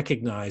to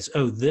recognize,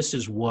 oh, this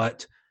is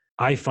what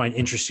I find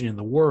interesting in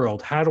the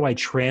world. How do I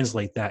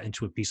translate that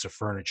into a piece of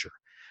furniture?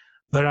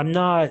 But I'm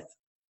not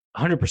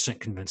 100%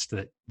 convinced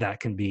that that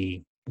can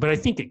be, but I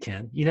think it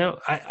can. Yeah.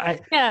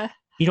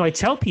 I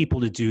tell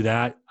people to do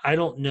that. I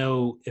don't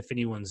know if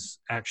anyone's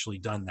actually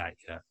done that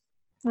yet.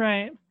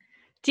 Right.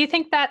 Do you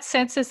think that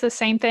sense is the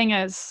same thing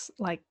as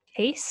like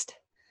taste?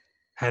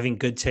 Having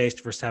good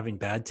taste versus having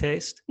bad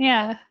taste?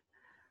 Yeah.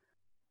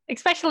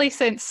 Especially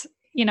since,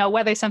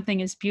 whether something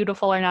is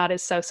beautiful or not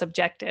is so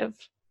subjective.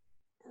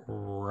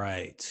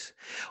 Right.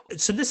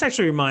 So this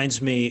actually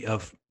reminds me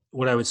of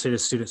what I would say to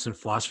students in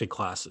philosophy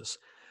classes.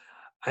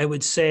 I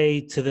would say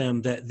to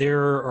them that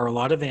there are a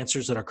lot of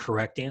answers that are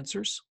correct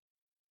answers,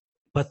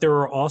 but there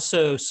are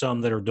also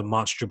some that are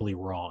demonstrably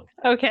wrong.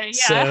 Okay,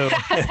 yeah.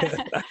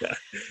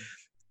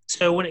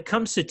 So when it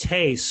comes to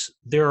taste,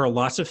 there are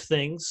lots of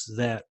things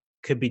that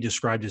could be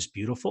described as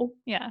beautiful.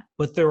 Yeah.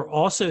 But there are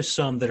also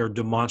some that are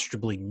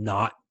demonstrably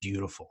not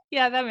beautiful.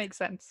 Yeah, that makes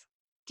sense.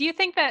 Do you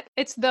think that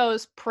it's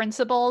those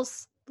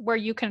principles where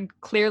you can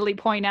clearly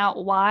point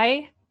out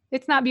why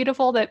it's not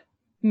beautiful that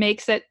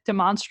makes it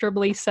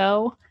demonstrably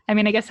so? I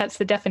mean, I guess that's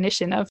the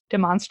definition of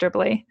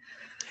demonstrably.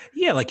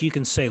 Yeah, like you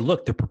can say,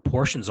 look, the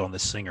proportions on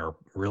this thing are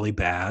really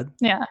bad.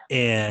 Yeah.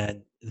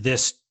 And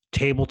this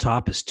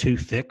tabletop is too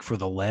thick for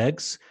the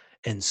legs.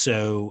 And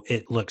so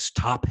it looks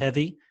top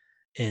heavy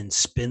and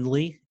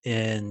spindly,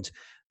 and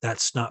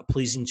that's not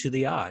pleasing to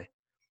the eye.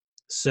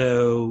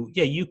 So,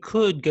 yeah, you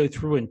could go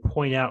through and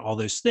point out all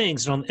those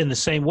things. And in the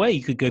same way,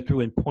 you could go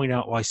through and point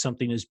out why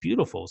something is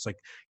beautiful. It's like,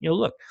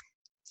 look,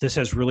 this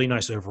has really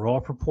nice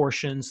overall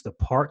proportions. The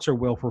parts are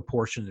well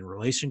proportioned in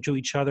relation to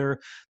each other.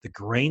 The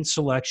grain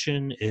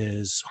selection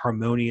is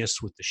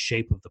harmonious with the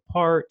shape of the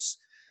parts.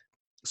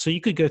 So you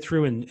could go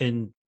through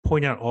and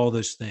point out all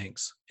those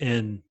things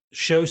and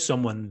show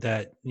someone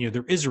that,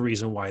 there is a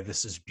reason why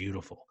this is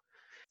beautiful.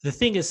 The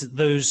thing is,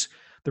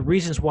 the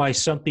reasons why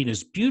something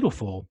is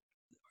beautiful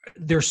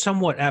they're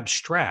somewhat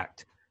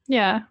abstract.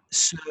 Yeah.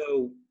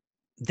 So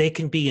they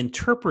can be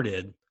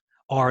interpreted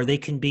or they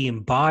can be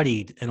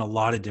embodied in a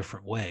lot of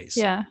different ways.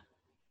 Yeah.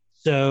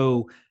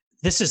 So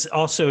this is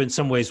also in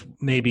some ways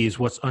maybe is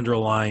what's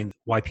underlying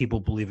why people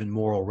believe in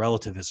moral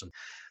relativism,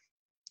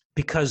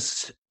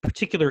 because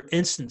particular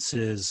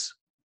instances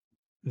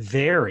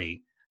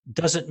vary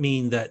doesn't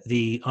mean that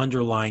the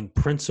underlying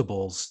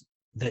principles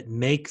that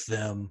make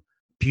them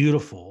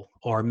beautiful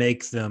or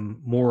make them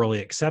morally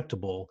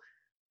acceptable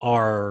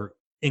are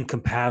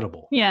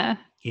incompatible. Yeah.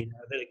 That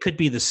it could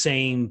be the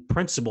same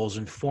principles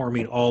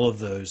informing all of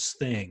those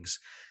things.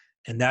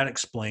 And that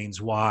explains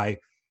why,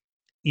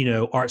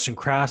 arts and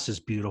crafts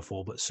is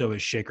beautiful, but so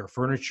is Shaker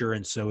furniture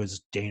and so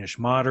is Danish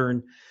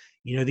modern.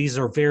 These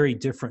are very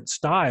different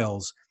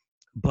styles,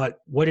 but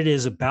what it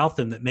is about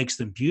them that makes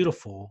them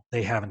beautiful,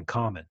 they have in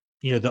common,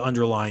 the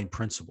underlying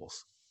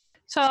principles.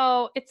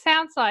 So it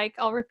sounds like,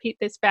 I'll repeat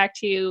this back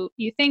to you.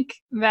 You think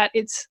that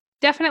it's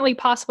definitely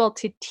possible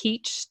to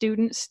teach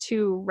students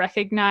to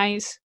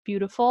recognize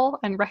beautiful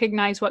and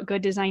recognize what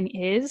good design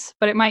is,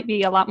 but it might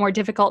be a lot more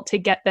difficult to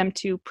get them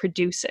to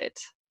produce it.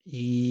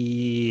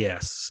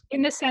 Yes.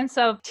 In the sense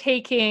of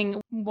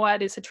taking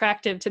what is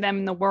attractive to them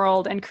in the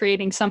world and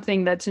creating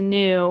something that's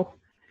new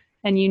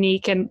and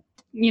unique, and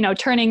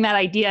turning that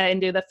idea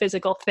into the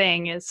physical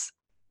thing is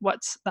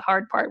what's the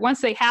hard part.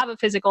 Once they have a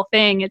physical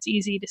thing, it's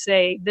easy to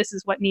say this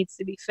is what needs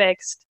to be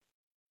fixed,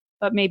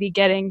 but maybe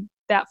getting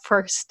that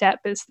first step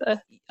is the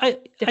I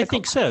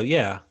think so,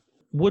 yeah.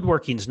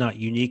 Woodworking is not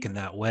unique in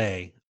that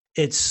way.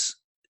 It's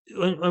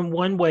in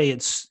one way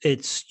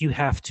it's you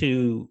have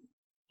to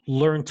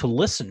learn to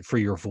listen for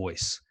your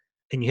voice,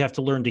 and you have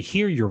to learn to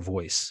hear your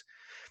voice,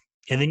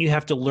 and then you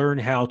have to learn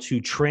how to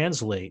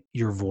translate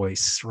your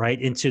voice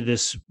right into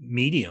this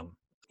medium,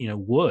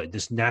 wood,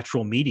 this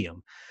natural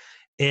medium.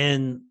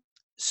 And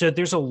so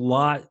there's a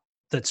lot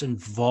that's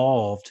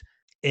involved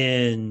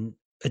in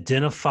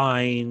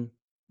identifying,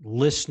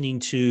 listening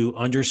to,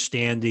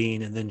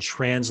 understanding, and then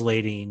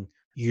translating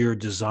your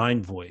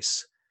design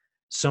voice.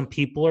 Some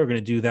people are going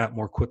to do that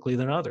more quickly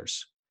than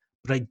others,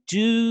 but I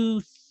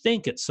do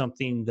think it's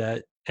something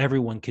that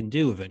everyone can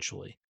do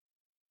eventually.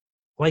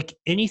 Like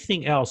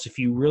anything else, if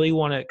you really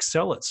want to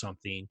excel at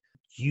something,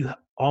 you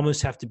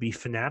almost have to be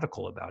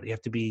fanatical about it. You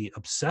have to be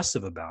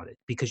obsessive about it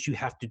because you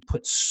have to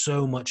put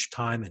so much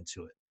time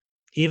into it.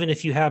 Even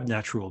if you have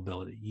natural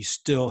ability, you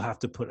still have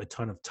to put a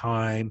ton of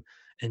time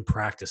and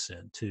practice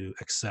in to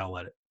excel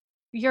at it.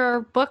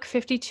 Your book,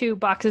 52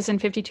 Boxes in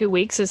 52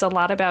 Weeks, is a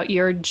lot about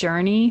your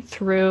journey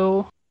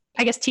through,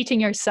 I guess,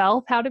 teaching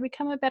yourself how to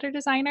become a better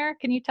designer.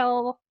 Can you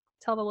tell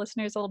the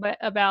listeners a little bit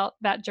about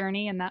that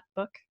journey in that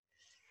book?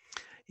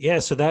 Yeah,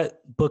 so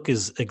that book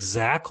is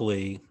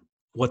exactly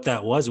what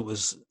that was. It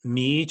was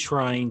me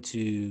trying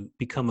to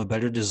become a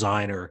better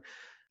designer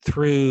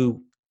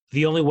through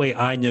the only way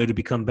I know to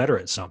become better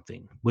at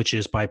something, which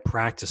is by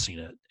practicing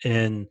it.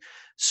 And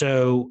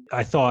so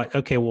I thought,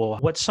 okay, well,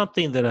 what's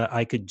something that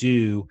I could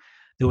do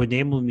that would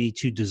enable me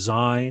to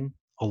design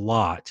a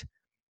lot,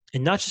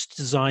 and not just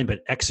design,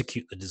 but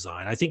execute the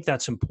design? I think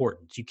that's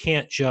important. You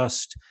can't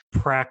just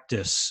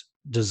practice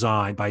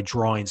design by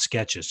drawing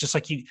sketches. Just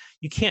like you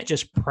can't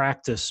just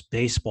practice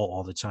baseball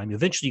all the time.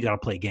 Eventually you got to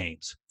play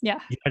games. Yeah.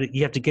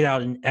 You have to get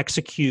out and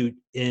execute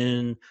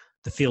in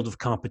the field of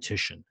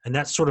competition. And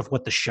that's sort of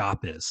what the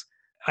shop is.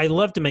 I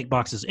love to make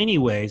boxes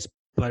anyways,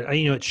 but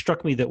it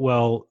struck me that,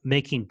 well,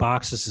 making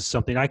boxes is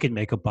something I could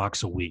make a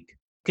box a week.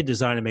 I could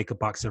design and make a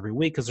box every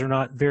week because they're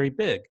not very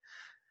big.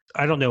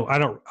 I don't know. I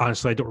don't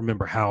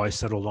remember how I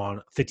settled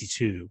on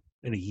 52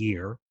 in a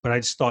year, but I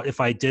just thought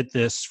if I did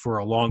this for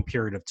a long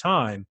period of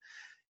time,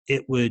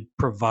 it would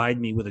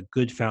provide me with a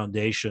good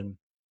foundation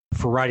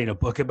for writing a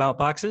book about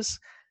boxes.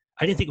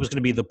 I didn't think it was going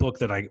to be the book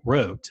that I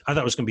wrote. I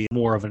thought it was going to be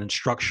more of an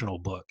instructional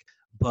book,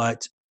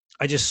 but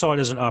I just saw it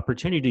as an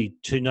opportunity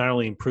to not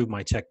only improve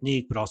my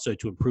technique, but also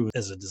to improve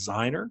as a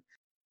designer.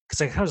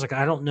 Because I was like,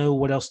 I don't know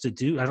what else to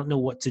do. I don't know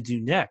what to do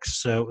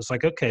next. So it was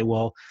like, okay,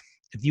 well,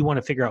 if you want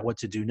to figure out what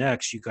to do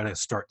next, you got to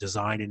start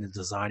designing and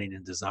designing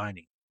and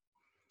designing.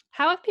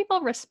 How have people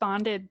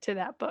responded to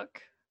that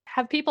book?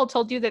 Have people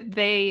told you that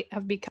they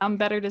have become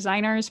better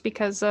designers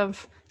because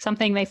of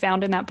something they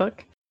found in that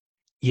book?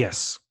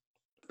 Yes.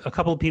 A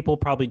couple of people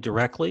probably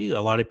directly.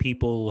 A lot of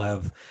people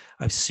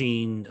I've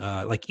seen,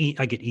 I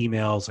get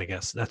emails, I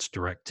guess that's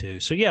direct too.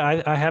 So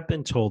yeah, I have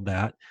been told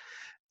that.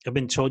 I've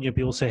been told,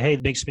 people say, hey,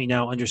 it makes me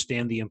now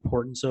understand the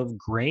importance of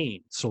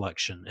grain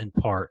selection in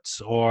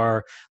parts,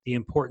 or the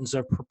importance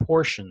of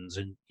proportions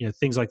and,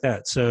 things like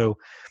that. So,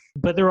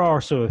 but there are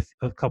also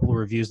a couple of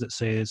reviews that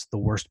say it's the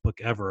worst book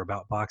ever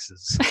about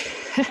boxes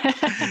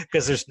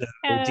because there's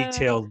no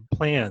detailed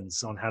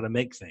plans on how to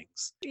make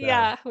things.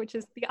 Yeah, which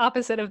is the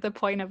opposite of the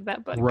point of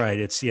that book. Right.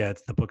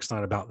 The book's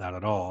not about that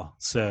at all.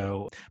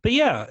 So, but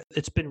yeah,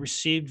 it's been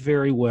received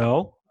very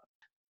well.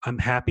 I'm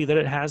happy that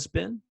it has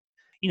been.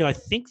 I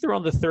think they're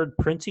on the third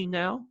printing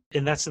now,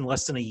 and that's in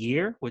less than a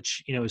year,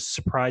 which, is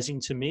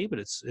surprising to me, but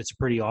it's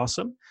pretty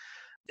awesome.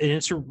 And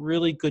it's a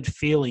really good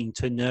feeling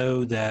to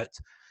know that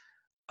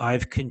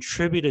I've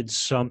contributed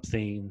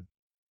something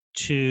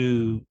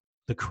to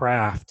the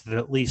craft that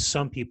at least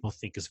some people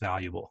think is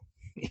valuable,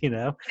 you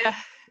know? Yeah.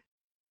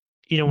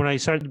 When I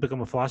started to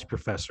become a philosophy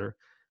professor,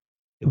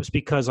 it was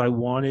because I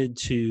wanted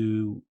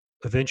to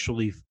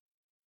eventually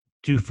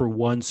do for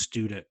one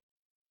student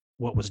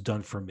what was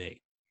done for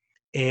me.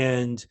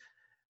 And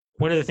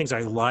one of the things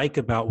I like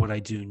about what I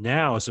do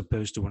now, as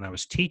opposed to when I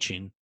was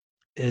teaching,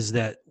 is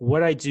that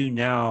what I do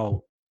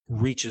now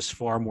reaches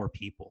far more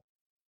people,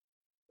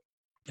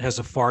 has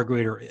a far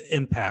greater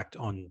impact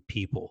on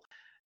people.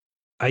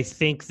 I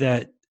think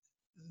that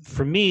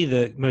for me,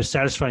 the most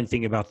satisfying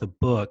thing about the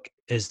book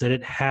is that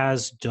it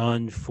has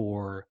done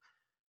for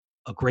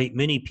a great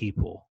many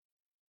people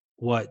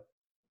what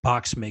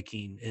box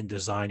making and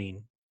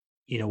designing,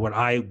 what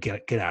I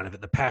get out of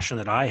it, the passion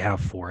that I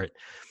have for it.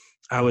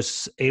 I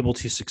was able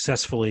to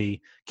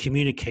successfully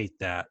communicate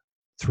that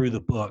through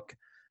the book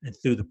and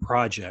through the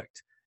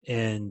project,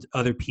 and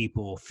other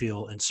people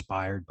feel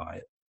inspired by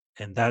it.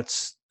 And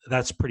that's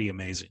pretty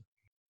amazing.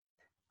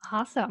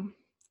 Awesome.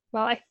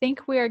 Well, I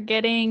think we are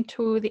getting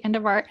to the end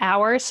of our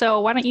hour.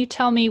 So why don't you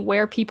tell me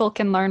where people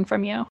can learn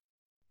from you?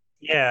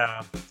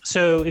 Yeah.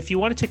 So if you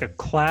want to take a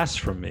class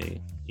from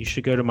me, you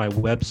should go to my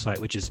website,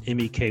 which is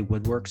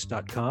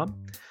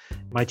mekwoodworks.com.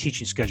 My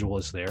teaching schedule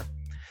is there.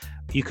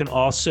 You can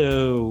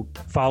also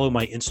follow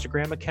my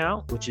Instagram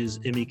account, which is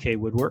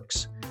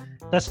mekwoodworks.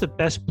 That's the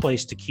best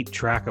place to keep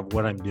track of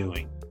what I'm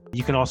doing.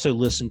 You can also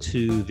listen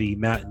to the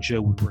Matt and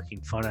Joe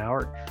Woodworking Fun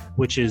Hour,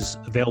 which is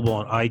available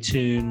on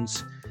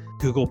iTunes,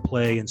 Google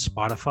Play, and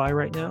Spotify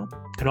right now,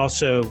 and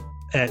also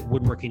at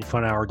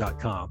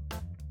woodworkingfunhour.com.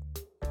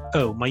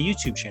 Oh, my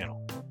YouTube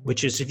channel,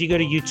 which is, if you go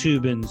to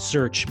YouTube and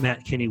search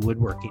Matt Kenney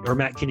Woodworking, or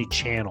Matt Kenney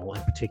channel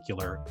in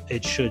particular,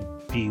 it should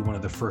be one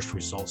of the first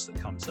results that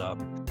comes up.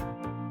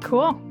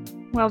 Cool.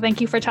 Well,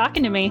 thank you for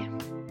talking to me.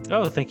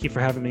 Oh, thank you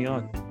for having me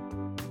on.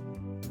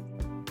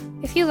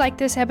 If you like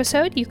this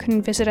episode, you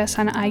can visit us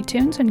on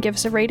iTunes and give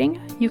us a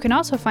rating. You can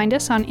also find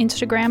us on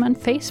Instagram and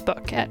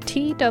Facebook at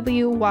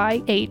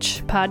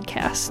TWYH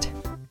Podcast.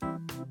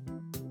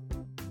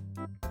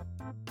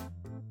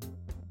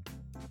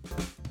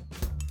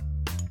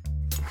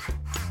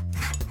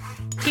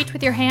 Teach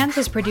with Your Hands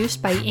is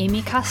produced by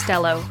Amy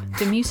Costello.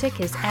 The music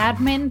is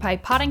Admin by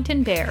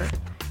Poddington Bear.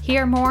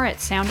 Hear more at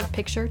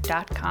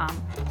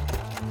soundofpicture.com.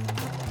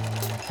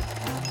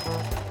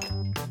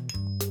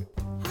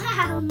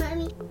 Wow,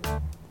 Mommy.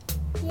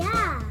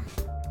 Yeah.